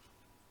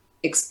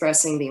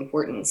expressing the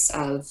importance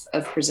of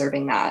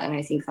preserving that. And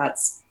I think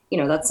that's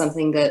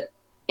something that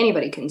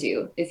anybody can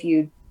do. If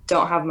you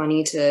don't have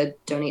money to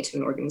donate to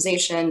an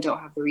organization, don't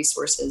have the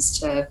resources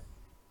to,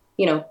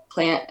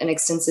 plant an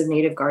extensive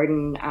native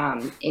garden,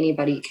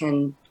 anybody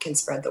can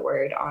spread the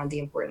word on the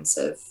importance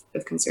of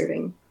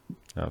conserving.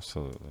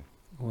 Absolutely.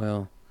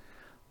 Well,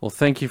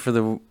 thank you for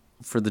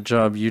the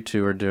job you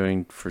two are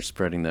doing for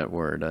spreading that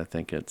word. I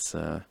think it's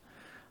as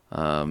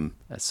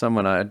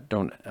someone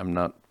I'm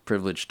not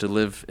privileged to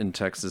live in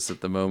Texas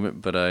at the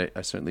moment, but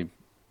I certainly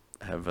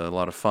have a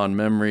lot of fond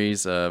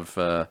memories of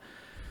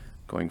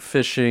going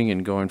fishing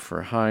and going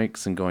for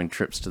hikes and going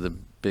trips to the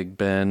Big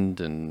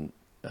Bend and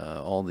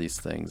all these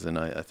things. And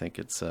I think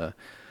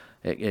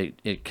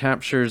it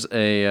captures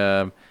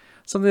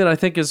something that I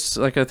think is,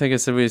 like I think I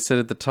said, we said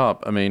at the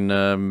top. I mean,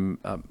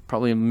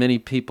 probably many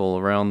people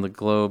around the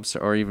globe,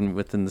 or even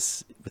within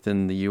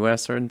the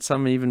U.S., or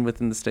some even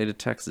within the state of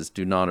Texas,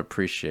 do not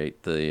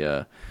appreciate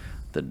the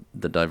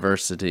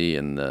diversity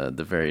and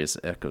the various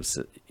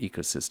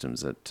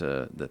ecosystems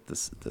that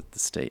the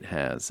state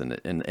has,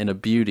 and a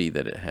beauty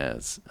that it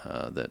has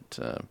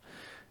that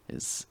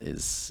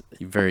is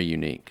very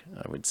unique,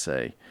 I would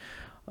say.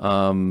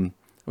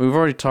 We've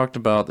already talked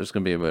about there's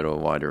going to be a bit of a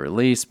wider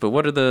release, but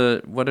what are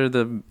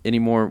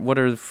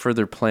the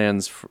further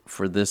plans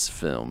for this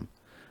film?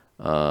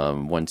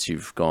 Once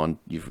you've got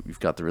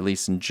the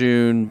release in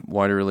June,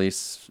 wider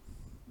release,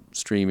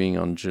 streaming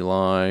on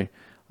July.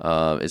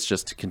 It's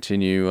just to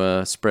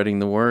continue spreading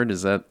the word.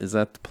 Is that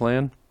the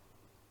plan?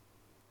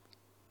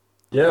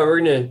 Yeah,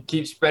 we're going to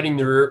keep spreading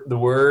the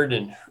word,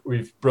 and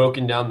we've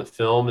broken down the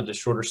film into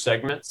shorter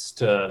segments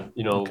to,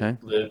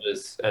 live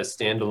as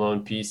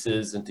standalone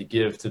pieces and to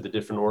give to the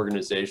different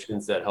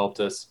organizations that helped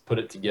us put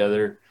it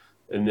together.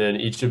 And then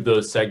each of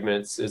those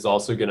segments is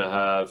also going to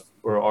have,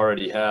 or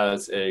already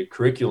has, a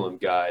curriculum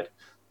guide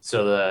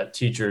so that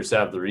teachers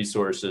have the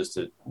resources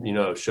to,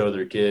 show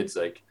their kids,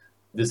 like,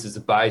 this is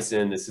a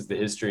bison, this is the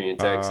history in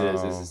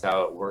Texas, this is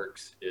how it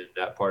works in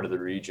that part of the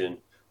region.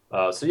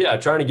 So yeah,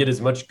 trying to get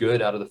as much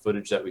good out of the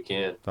footage that we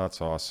can.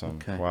 That's awesome.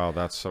 Okay. Wow,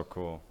 that's so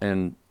cool.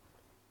 And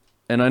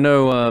I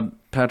know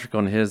Patrick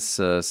on his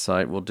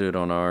site, we'll do it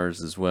on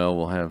ours as well.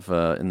 We'll have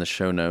in the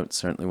show notes,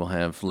 certainly we'll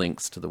have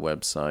links to the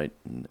website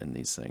and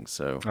these things.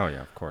 So oh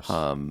yeah, of course.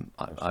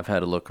 I've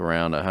had a look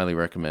around. I highly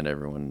recommend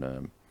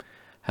everyone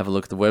have a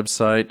look at the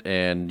website.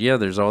 And yeah,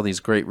 there's all these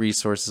great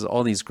resources,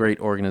 all these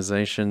great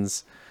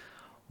organizations.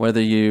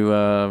 Whether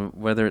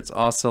it's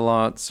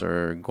ocelots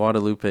or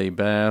Guadalupe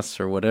bass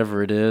or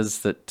whatever it is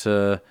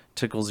that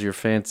tickles your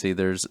fancy,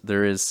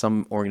 there is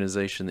some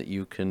organization that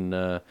you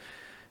can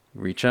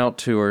reach out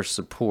to or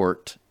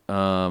support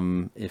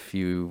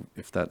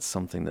if that's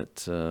something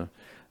that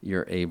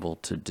you're able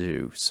to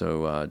do.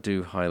 So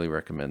do highly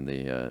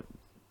recommend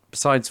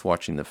besides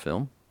watching the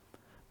film,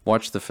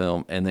 watch the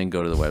film and then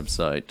go to the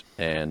website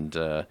and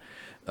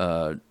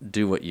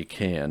do what you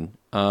can.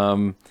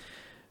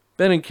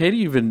 Ben and Katie,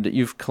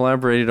 you've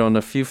collaborated on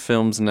a few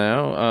films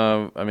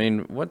now. I mean,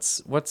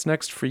 what's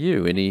next for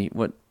you?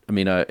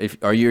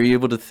 Are you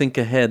able to think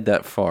ahead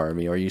that far? I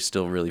mean, are you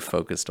still really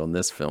focused on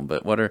this film?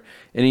 But what are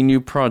any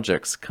new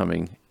projects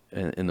coming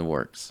in the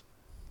works?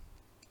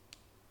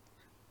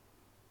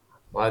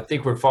 Well, I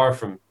think we're far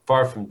from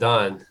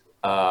done,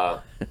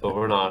 but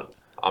we're not.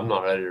 I'm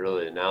not ready to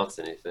really announce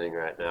anything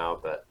right now,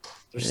 but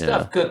there's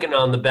stuff cooking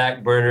on the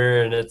back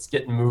burner, and it's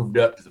getting moved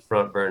up to the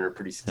front burner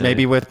pretty soon.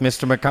 Maybe with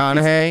Mr.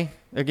 McConaughey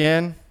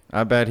again.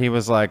 I bet he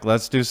was like,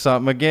 let's do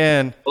something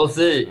again. We'll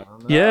see.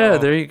 Yeah,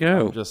 there you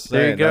go. I'm just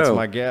saying, that's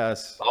my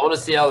guess. I want to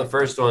see how the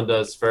first one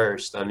does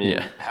first. I mean,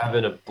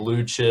 having a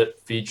blue chip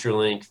feature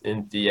length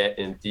in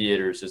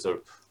theaters is a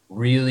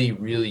really,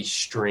 really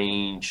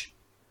strange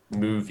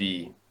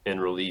movie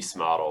and release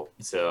model.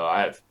 So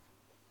I have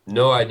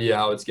no idea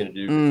how it's going to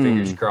do. But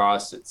fingers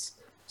crossed, it's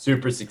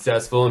super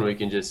successful, and we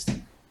can just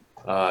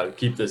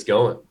keep this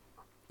going.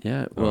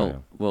 Yeah,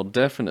 well,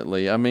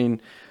 definitely. I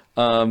mean,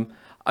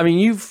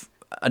 you've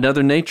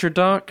another nature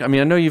doc. I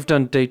mean, I know you've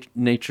done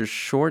nature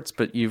shorts,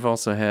 but you've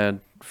also had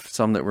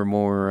some that were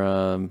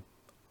more,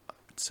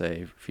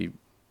 if you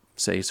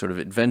say sort of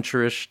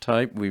adventure-ish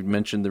type. We've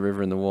mentioned The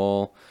River and the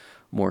Wall,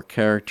 more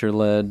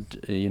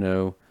character-led. Do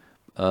you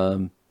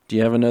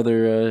have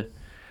another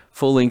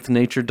full-length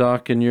nature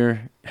doc in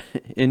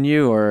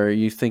you, or are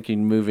you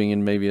thinking moving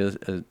in maybe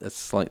a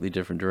slightly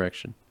different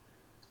direction?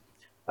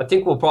 I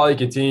think we'll probably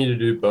continue to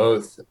do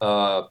both.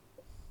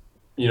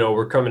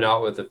 We're coming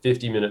out with a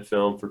 50-minute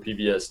film for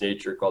PBS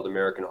Nature called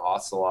American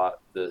Ocelot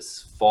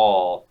this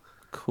fall.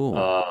 Cool.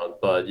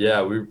 But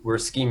yeah, we're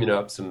scheming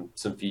up some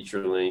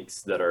feature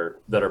lengths that are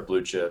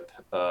blue chip.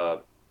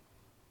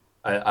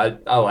 I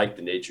like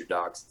the nature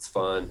docs. It's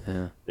fun.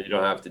 Yeah. You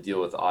don't have to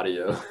deal with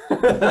audio.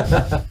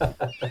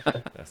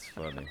 That's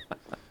funny.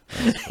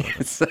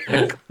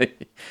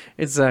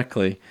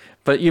 Exactly.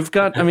 But you've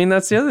got, I mean,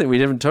 that's the other thing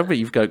we haven't talked about.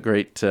 You've got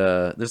great,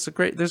 there's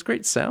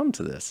great sound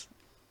to this.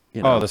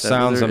 The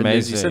sound's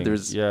amazing.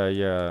 As you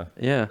said,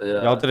 yeah.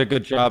 Y'all did a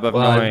good job of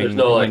knowing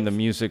when the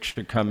music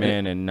should come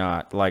in and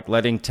not, like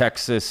letting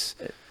Texas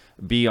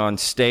be on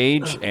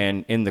stage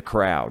and in the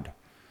crowd.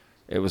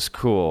 It was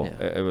cool.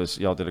 Yeah.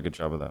 Y'all did a good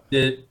job of that.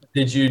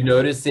 Did you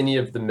notice any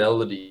of the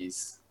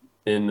melodies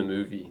in the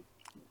movie?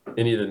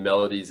 Any of the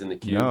melodies in the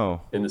cue? No.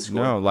 In the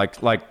score? No, like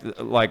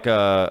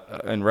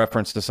in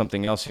reference to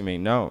something else you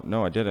mean? No,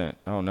 I didn't.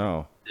 Oh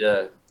no.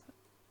 Yeah.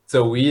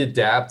 So we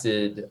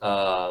adapted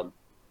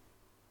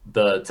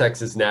the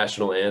Texas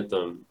national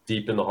anthem,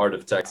 "Deep in the Heart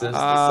of Texas," the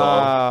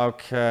song.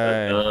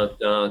 Okay. Dun,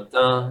 dun,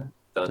 dun,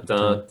 dun,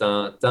 dun,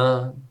 dun,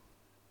 dun,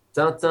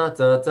 dun, dun,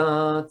 dun,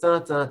 dun,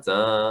 dun, dun,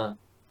 dun.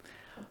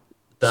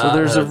 So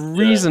there's a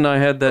reason I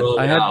had that.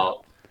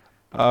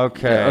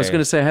 Okay. I was going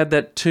to say I had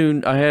that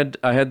tune. I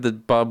had the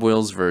Bob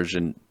Wills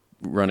version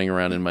running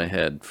around in my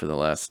head for the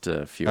last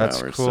few hours.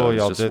 That's cool. So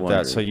y'all did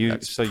that. So you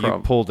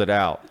pulled it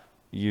out.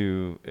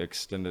 You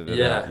extended it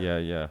out.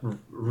 Yeah.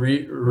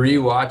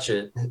 Rewatch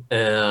it,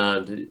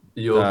 and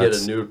you'll get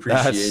a new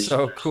appreciation. That's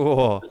so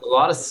cool. There's a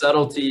lot of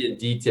subtlety and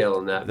detail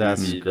in that movie.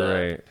 That's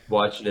great.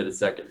 Watching it a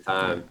second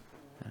time.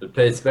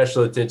 Pay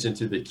special attention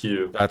to the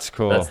cue. That's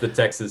cool. That's the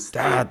Texas.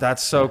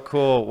 That's so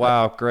cool.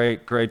 Wow,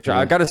 great job.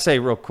 I got to say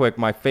real quick,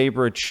 my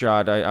favorite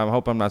shot, I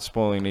hope I'm not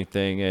spoiling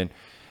anything, and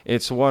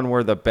it's one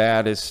where the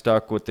bat is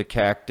stuck with the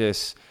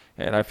cactus,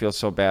 and I feel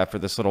so bad for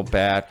this little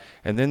bat.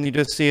 And then you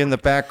just see in the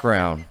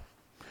background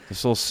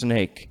this little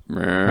snake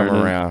come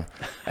around,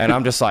 and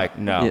I'm just like,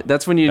 no. Yeah,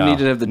 that's when you need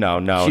to have the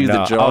cue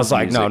the Jaws I was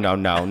like, music.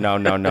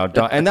 no,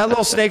 don't. And that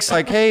little snake's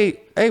like,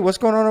 hey, what's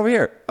going on over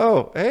here?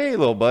 Oh, hey,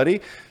 little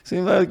buddy,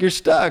 seems like you're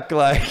stuck.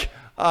 Like,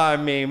 I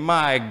mean,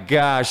 my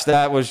gosh,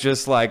 that was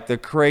just like the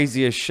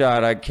craziest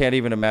shot. I can't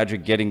even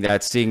imagine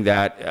seeing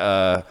that.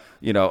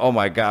 Oh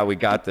my God, we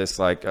got this.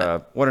 Like,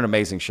 what an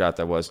amazing shot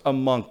that was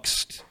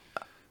amongst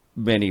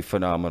many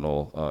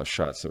phenomenal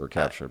shots that were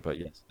captured. But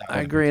yes,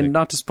 I agree, and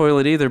not to spoil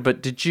it either,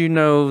 but did you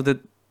know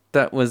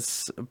that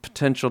was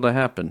potential to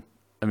happen?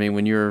 I mean,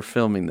 when you're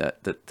filming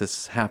that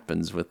this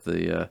happens with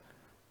the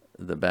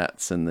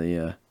bats and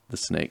the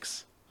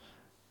snakes.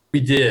 We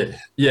did.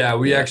 Yeah,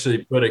 we actually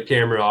put a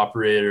camera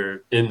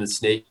operator in the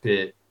snake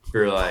pit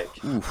for like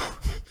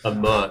a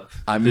month.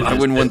 I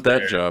wouldn't want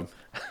that job.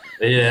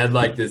 And he had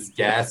like this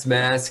gas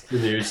mask,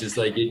 and he was just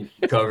like getting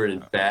covered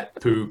in bat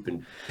poop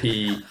and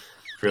pee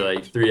for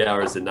like 3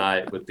 hours a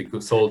night, with the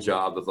sole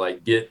job of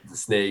like get the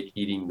snake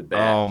eating the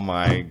bat. Oh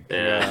my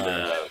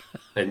God.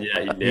 And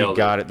yeah, he nailed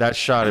it. It. That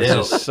shot is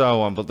just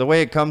so unbelievable. The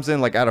way it comes in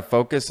like out of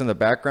focus in the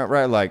background,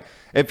 right? Like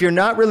if you're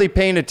not really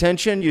paying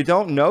attention, you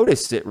don't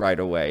notice it right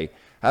away.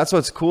 That's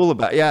what's cool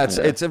about it. Yeah,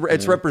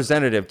 it's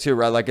representative too,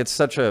 right? Like that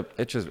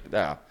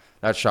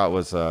shot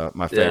was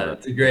my favorite. Yeah,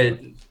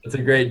 it's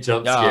a great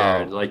jump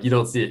scare. And like you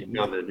don't see it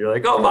coming. You're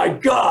like, oh my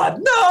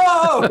God,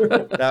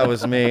 no! That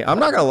was me. I'm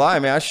not gonna lie,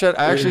 man. I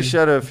actually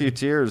shed a few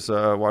tears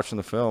watching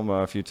the film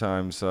a few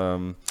times.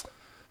 My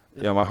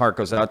heart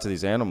goes out to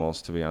these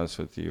animals, to be honest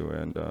with you,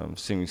 and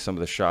seeing some of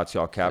the shots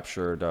y'all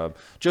captured.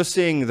 Just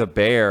seeing the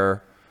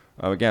bear.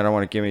 Again, I don't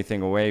want to give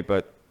anything away,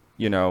 but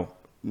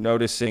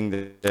noticing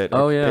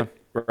that.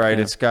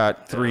 It's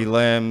got 3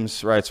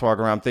 limbs, right? It's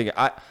walking around thinking,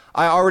 I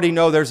already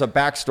know there's a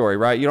backstory,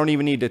 right? You don't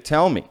even need to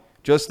tell me.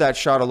 Just that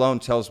shot alone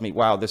tells me,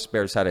 wow, this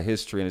bear's had a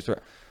history. And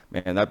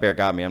man, that bear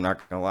got me. I'm not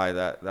going to lie.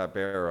 That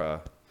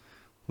bear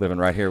living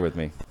right here with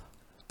me.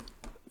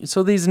 I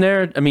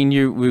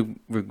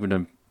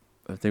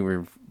think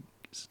we're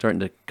starting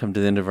to come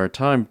to the end of our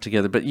time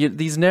together, but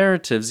these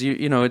narratives,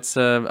 it's,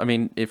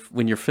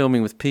 when you're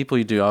filming with people,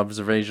 you do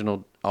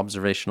observational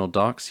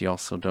docs. You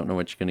also don't know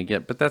what you're going to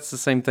get, but that's the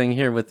same thing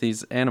here with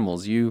these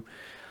animals. You've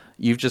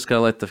just got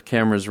to let the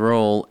cameras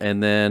roll,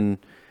 and then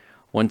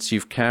once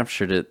you've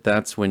captured it,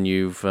 that's when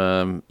you've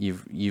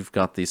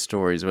got these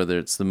stories, whether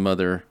it's the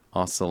mother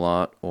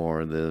ocelot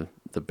or the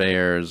the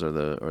bears or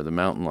the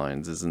mountain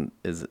lions.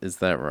 Is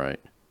that right?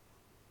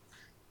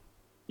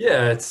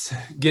 Yeah, it's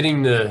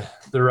getting the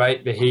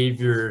right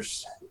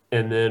behaviors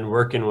and then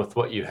working with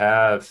what you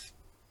have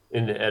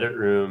in the edit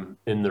room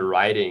in the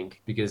writing,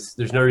 because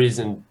there's no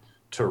reason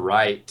to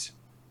write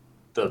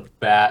the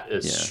bat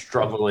is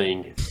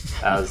struggling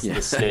as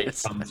the snake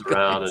comes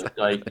around, and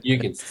like you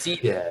can see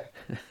that.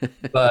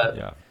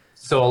 But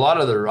so a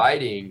lot of the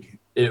writing,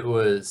 it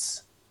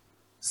was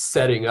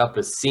setting up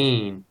a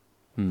scene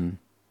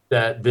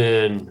that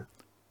then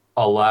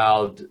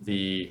allowed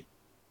the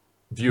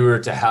viewer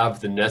to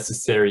have the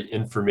necessary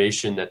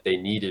information that they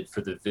needed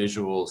for the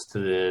visuals to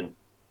then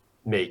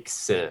make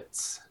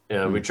sense.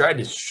 And we tried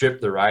to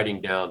strip the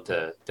writing down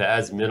to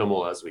as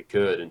minimal as we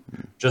could, and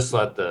just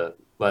let the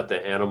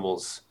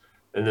animals,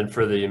 and then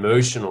for the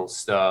emotional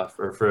stuff,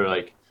 or for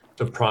like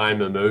the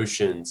prime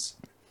emotions,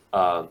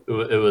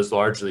 it was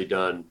largely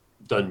done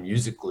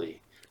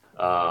musically,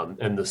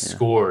 and the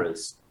score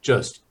is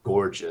just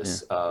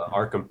gorgeous.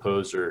 Our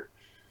composer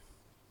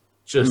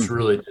just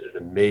really did an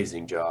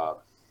amazing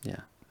job.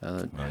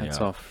 Hats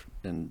off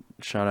and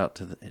shout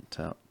out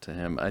to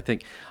him. I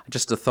think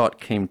just a thought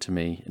came to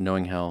me,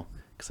 knowing how,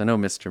 because I know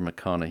Mr.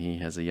 McConaughey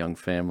has a young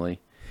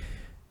family.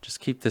 Just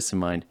keep this in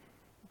mind.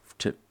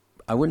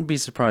 I wouldn't be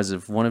surprised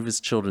if one of his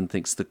children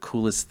thinks the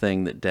coolest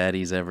thing that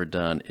Daddy's ever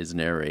done is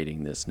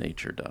narrating this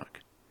nature doc.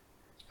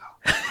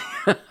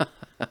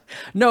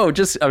 No,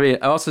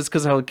 also it's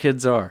because how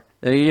kids are.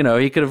 You know,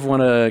 he could have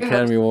won an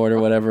Academy Award or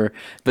whatever,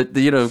 but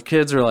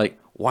kids are like,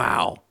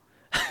 wow.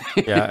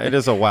 Yeah, it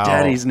is a wow.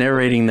 Daddy's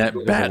narrating that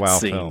bat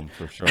scene. Film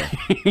for sure.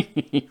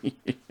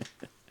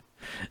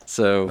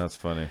 So that's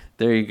funny.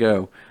 There you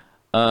go.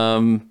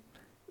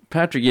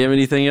 Patrick, you have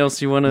anything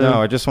else you want to?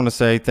 No, I just want to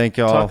say thank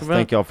y'all.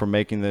 Thank y'all for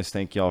making this.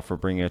 Thank y'all for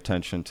bringing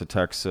attention to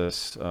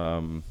Texas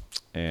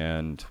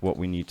and what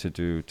we need to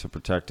do to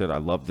protect it. I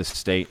love this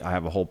state. I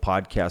have a whole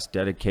podcast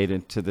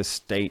dedicated to this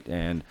state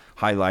and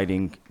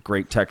highlighting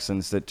great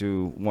Texans that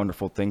do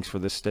wonderful things for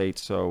this state.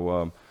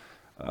 So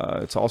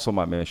it's also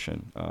my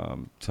mission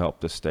to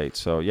help the state.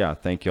 So yeah,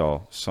 thank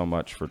y'all so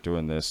much for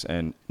doing this,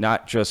 and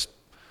not just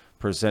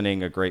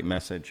presenting a great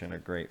message and a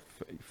great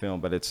film,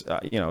 but it's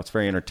it's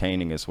very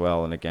entertaining as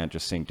well. And again,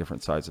 just seeing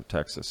different sides of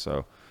Texas.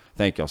 So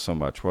thank y'all so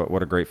much.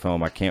 What a great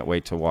film. I can't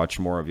wait to watch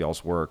more of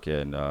y'all's work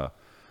and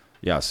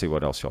see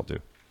what else y'all do.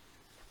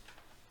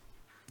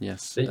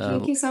 Yes.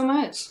 Thank you so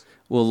much.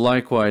 Well,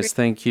 likewise,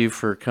 thank you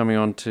for coming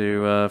on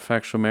to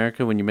Factual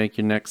America. When you make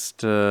your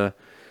next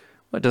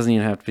it doesn't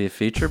even have to be a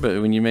feature, but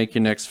when you make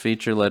your next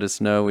feature, let us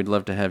know. We'd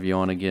love to have you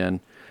on again.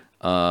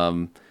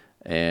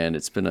 And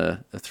it's been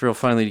a thrill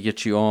finally to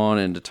get you on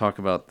and to talk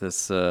about this,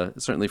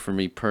 certainly for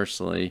me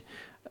personally,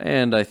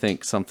 and I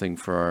think something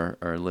for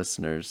our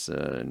listeners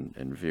and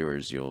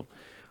viewers. You'll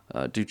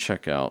do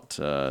check out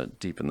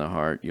Deep in the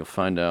Heart. You'll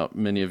find out,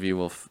 many of you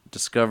will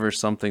discover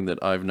something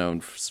that I've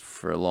known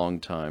for a long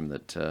time,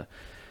 that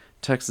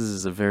Texas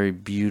is a very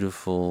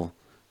beautiful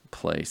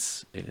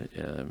place.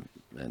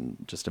 And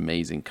just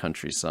amazing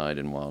countryside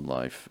and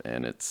wildlife,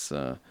 and it's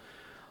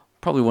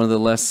probably one of the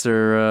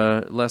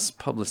less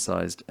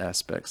publicized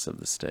aspects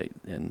of the state,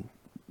 and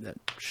that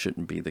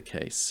shouldn't be the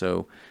case.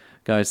 So,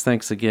 guys,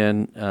 thanks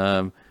again.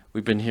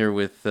 We've been here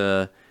with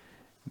Ben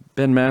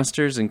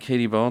Masters and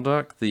Katie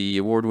Baldock, the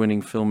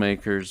award-winning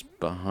filmmakers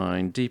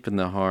behind Deep in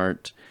the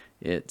Heart.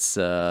 It's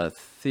a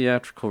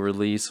theatrical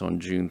release on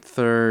June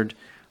 3rd,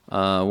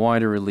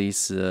 wider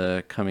release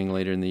coming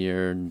later in the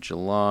year in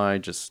July.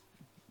 Just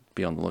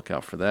be on the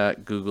lookout for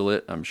that. Google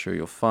it. I'm sure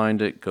you'll find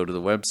it. Go to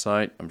the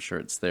website. I'm sure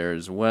it's there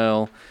as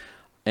well.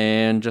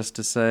 And just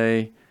to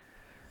say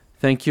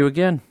thank you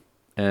again,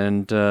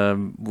 and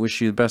wish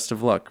you the best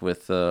of luck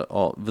with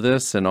all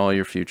this and all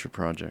your future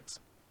projects.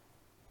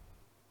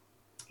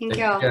 Thank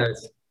you.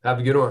 Guys. Have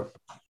a good one.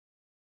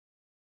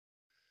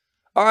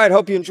 All right,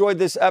 hope you enjoyed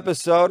this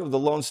episode of the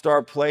Lone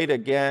Star Plate.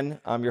 Again,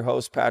 I'm your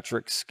host,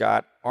 Patrick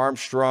Scott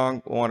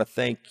Armstrong. I want to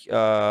thank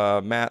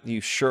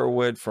Matthew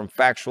Sherwood from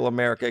Factual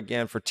America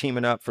again for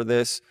teaming up for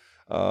this.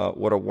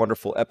 What a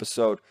wonderful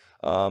episode.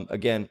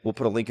 Again, we'll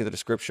put a link in the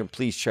description.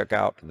 Please check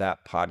out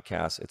that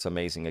podcast. It's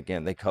amazing.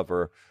 Again, they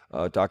cover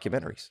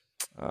documentaries.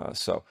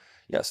 So,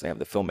 yes, they have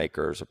the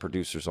filmmakers or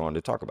producers on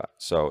to talk about it.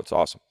 So it's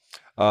awesome.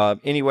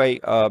 Anyway,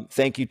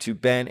 thank you to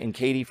Ben and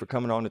Katie for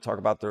coming on to talk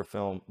about their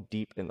film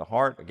Deep in the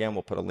Heart. Again,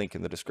 we'll put a link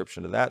in the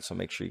description to that, so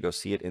make sure you go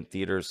see it in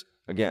theaters.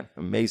 Again,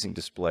 amazing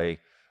display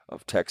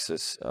of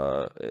Texas.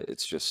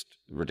 It's just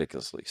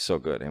ridiculously so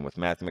good. And with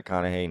Matthew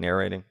McConaughey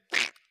narrating,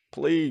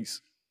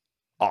 please,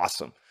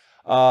 awesome.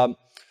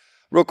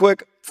 Real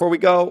quick, before we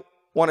go,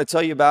 want to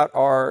tell you about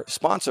our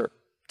sponsor,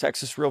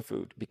 Texas Real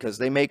Food, because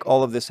they make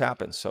all of this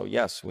happen. So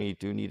yes, we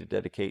do need to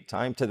dedicate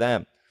time to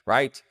them,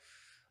 right?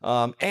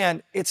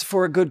 And it's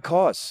for a good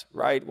cause,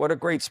 right? What a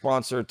great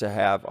sponsor to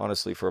have,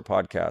 honestly, for a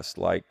podcast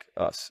like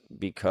us,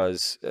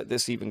 because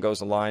this even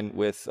goes in line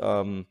with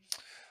the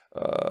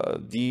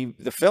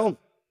film,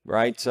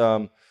 right?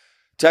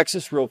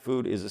 Texas Real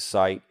Food is a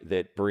site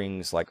that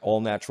brings like all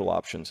natural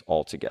options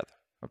all together.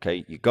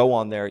 Okay, you go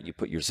on there, you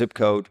put your zip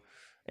code,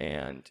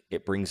 And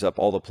it brings up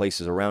all the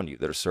places around you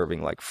that are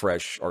serving like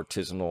fresh,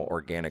 artisanal,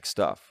 organic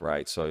stuff,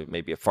 right? So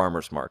maybe a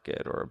farmer's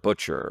market or a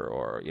butcher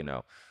or,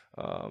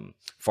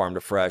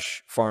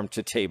 farm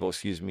to table,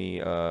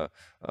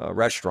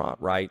 restaurant,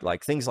 right?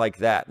 Like things like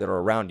that are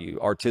around you,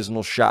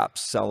 artisanal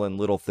shops selling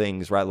little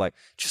things, right? Like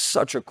just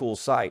such a cool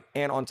site.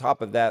 And on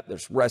top of that,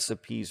 there's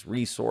recipes,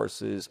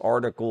 resources,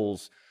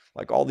 articles,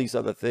 like all these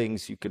other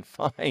things you can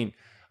find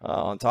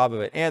on top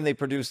of it. And they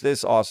produce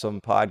this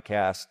awesome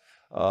podcast,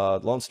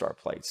 Lone Star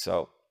Plate.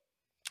 So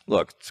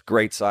look, it's a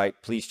great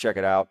site. Please check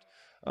it out.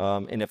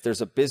 And if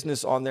there's a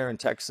business on there in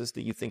Texas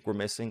that you think we're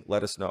missing,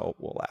 let us know.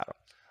 We'll add them.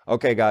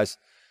 Okay, guys.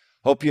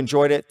 Hope you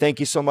enjoyed it. Thank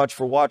you so much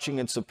for watching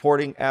and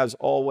supporting. As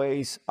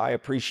always, I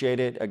appreciate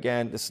it.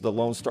 Again, this is the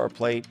Lone Star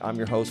Plate. I'm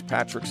your host,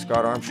 Patrick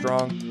Scott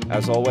Armstrong.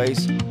 As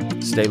always,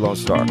 stay Lone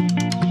Star.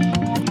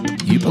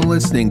 You've been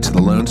listening to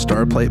the Lone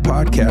Star Plate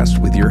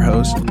podcast with your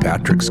host,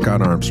 Patrick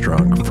Scott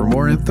Armstrong. For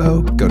more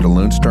info, go to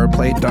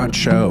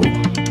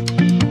lonestarplate.show.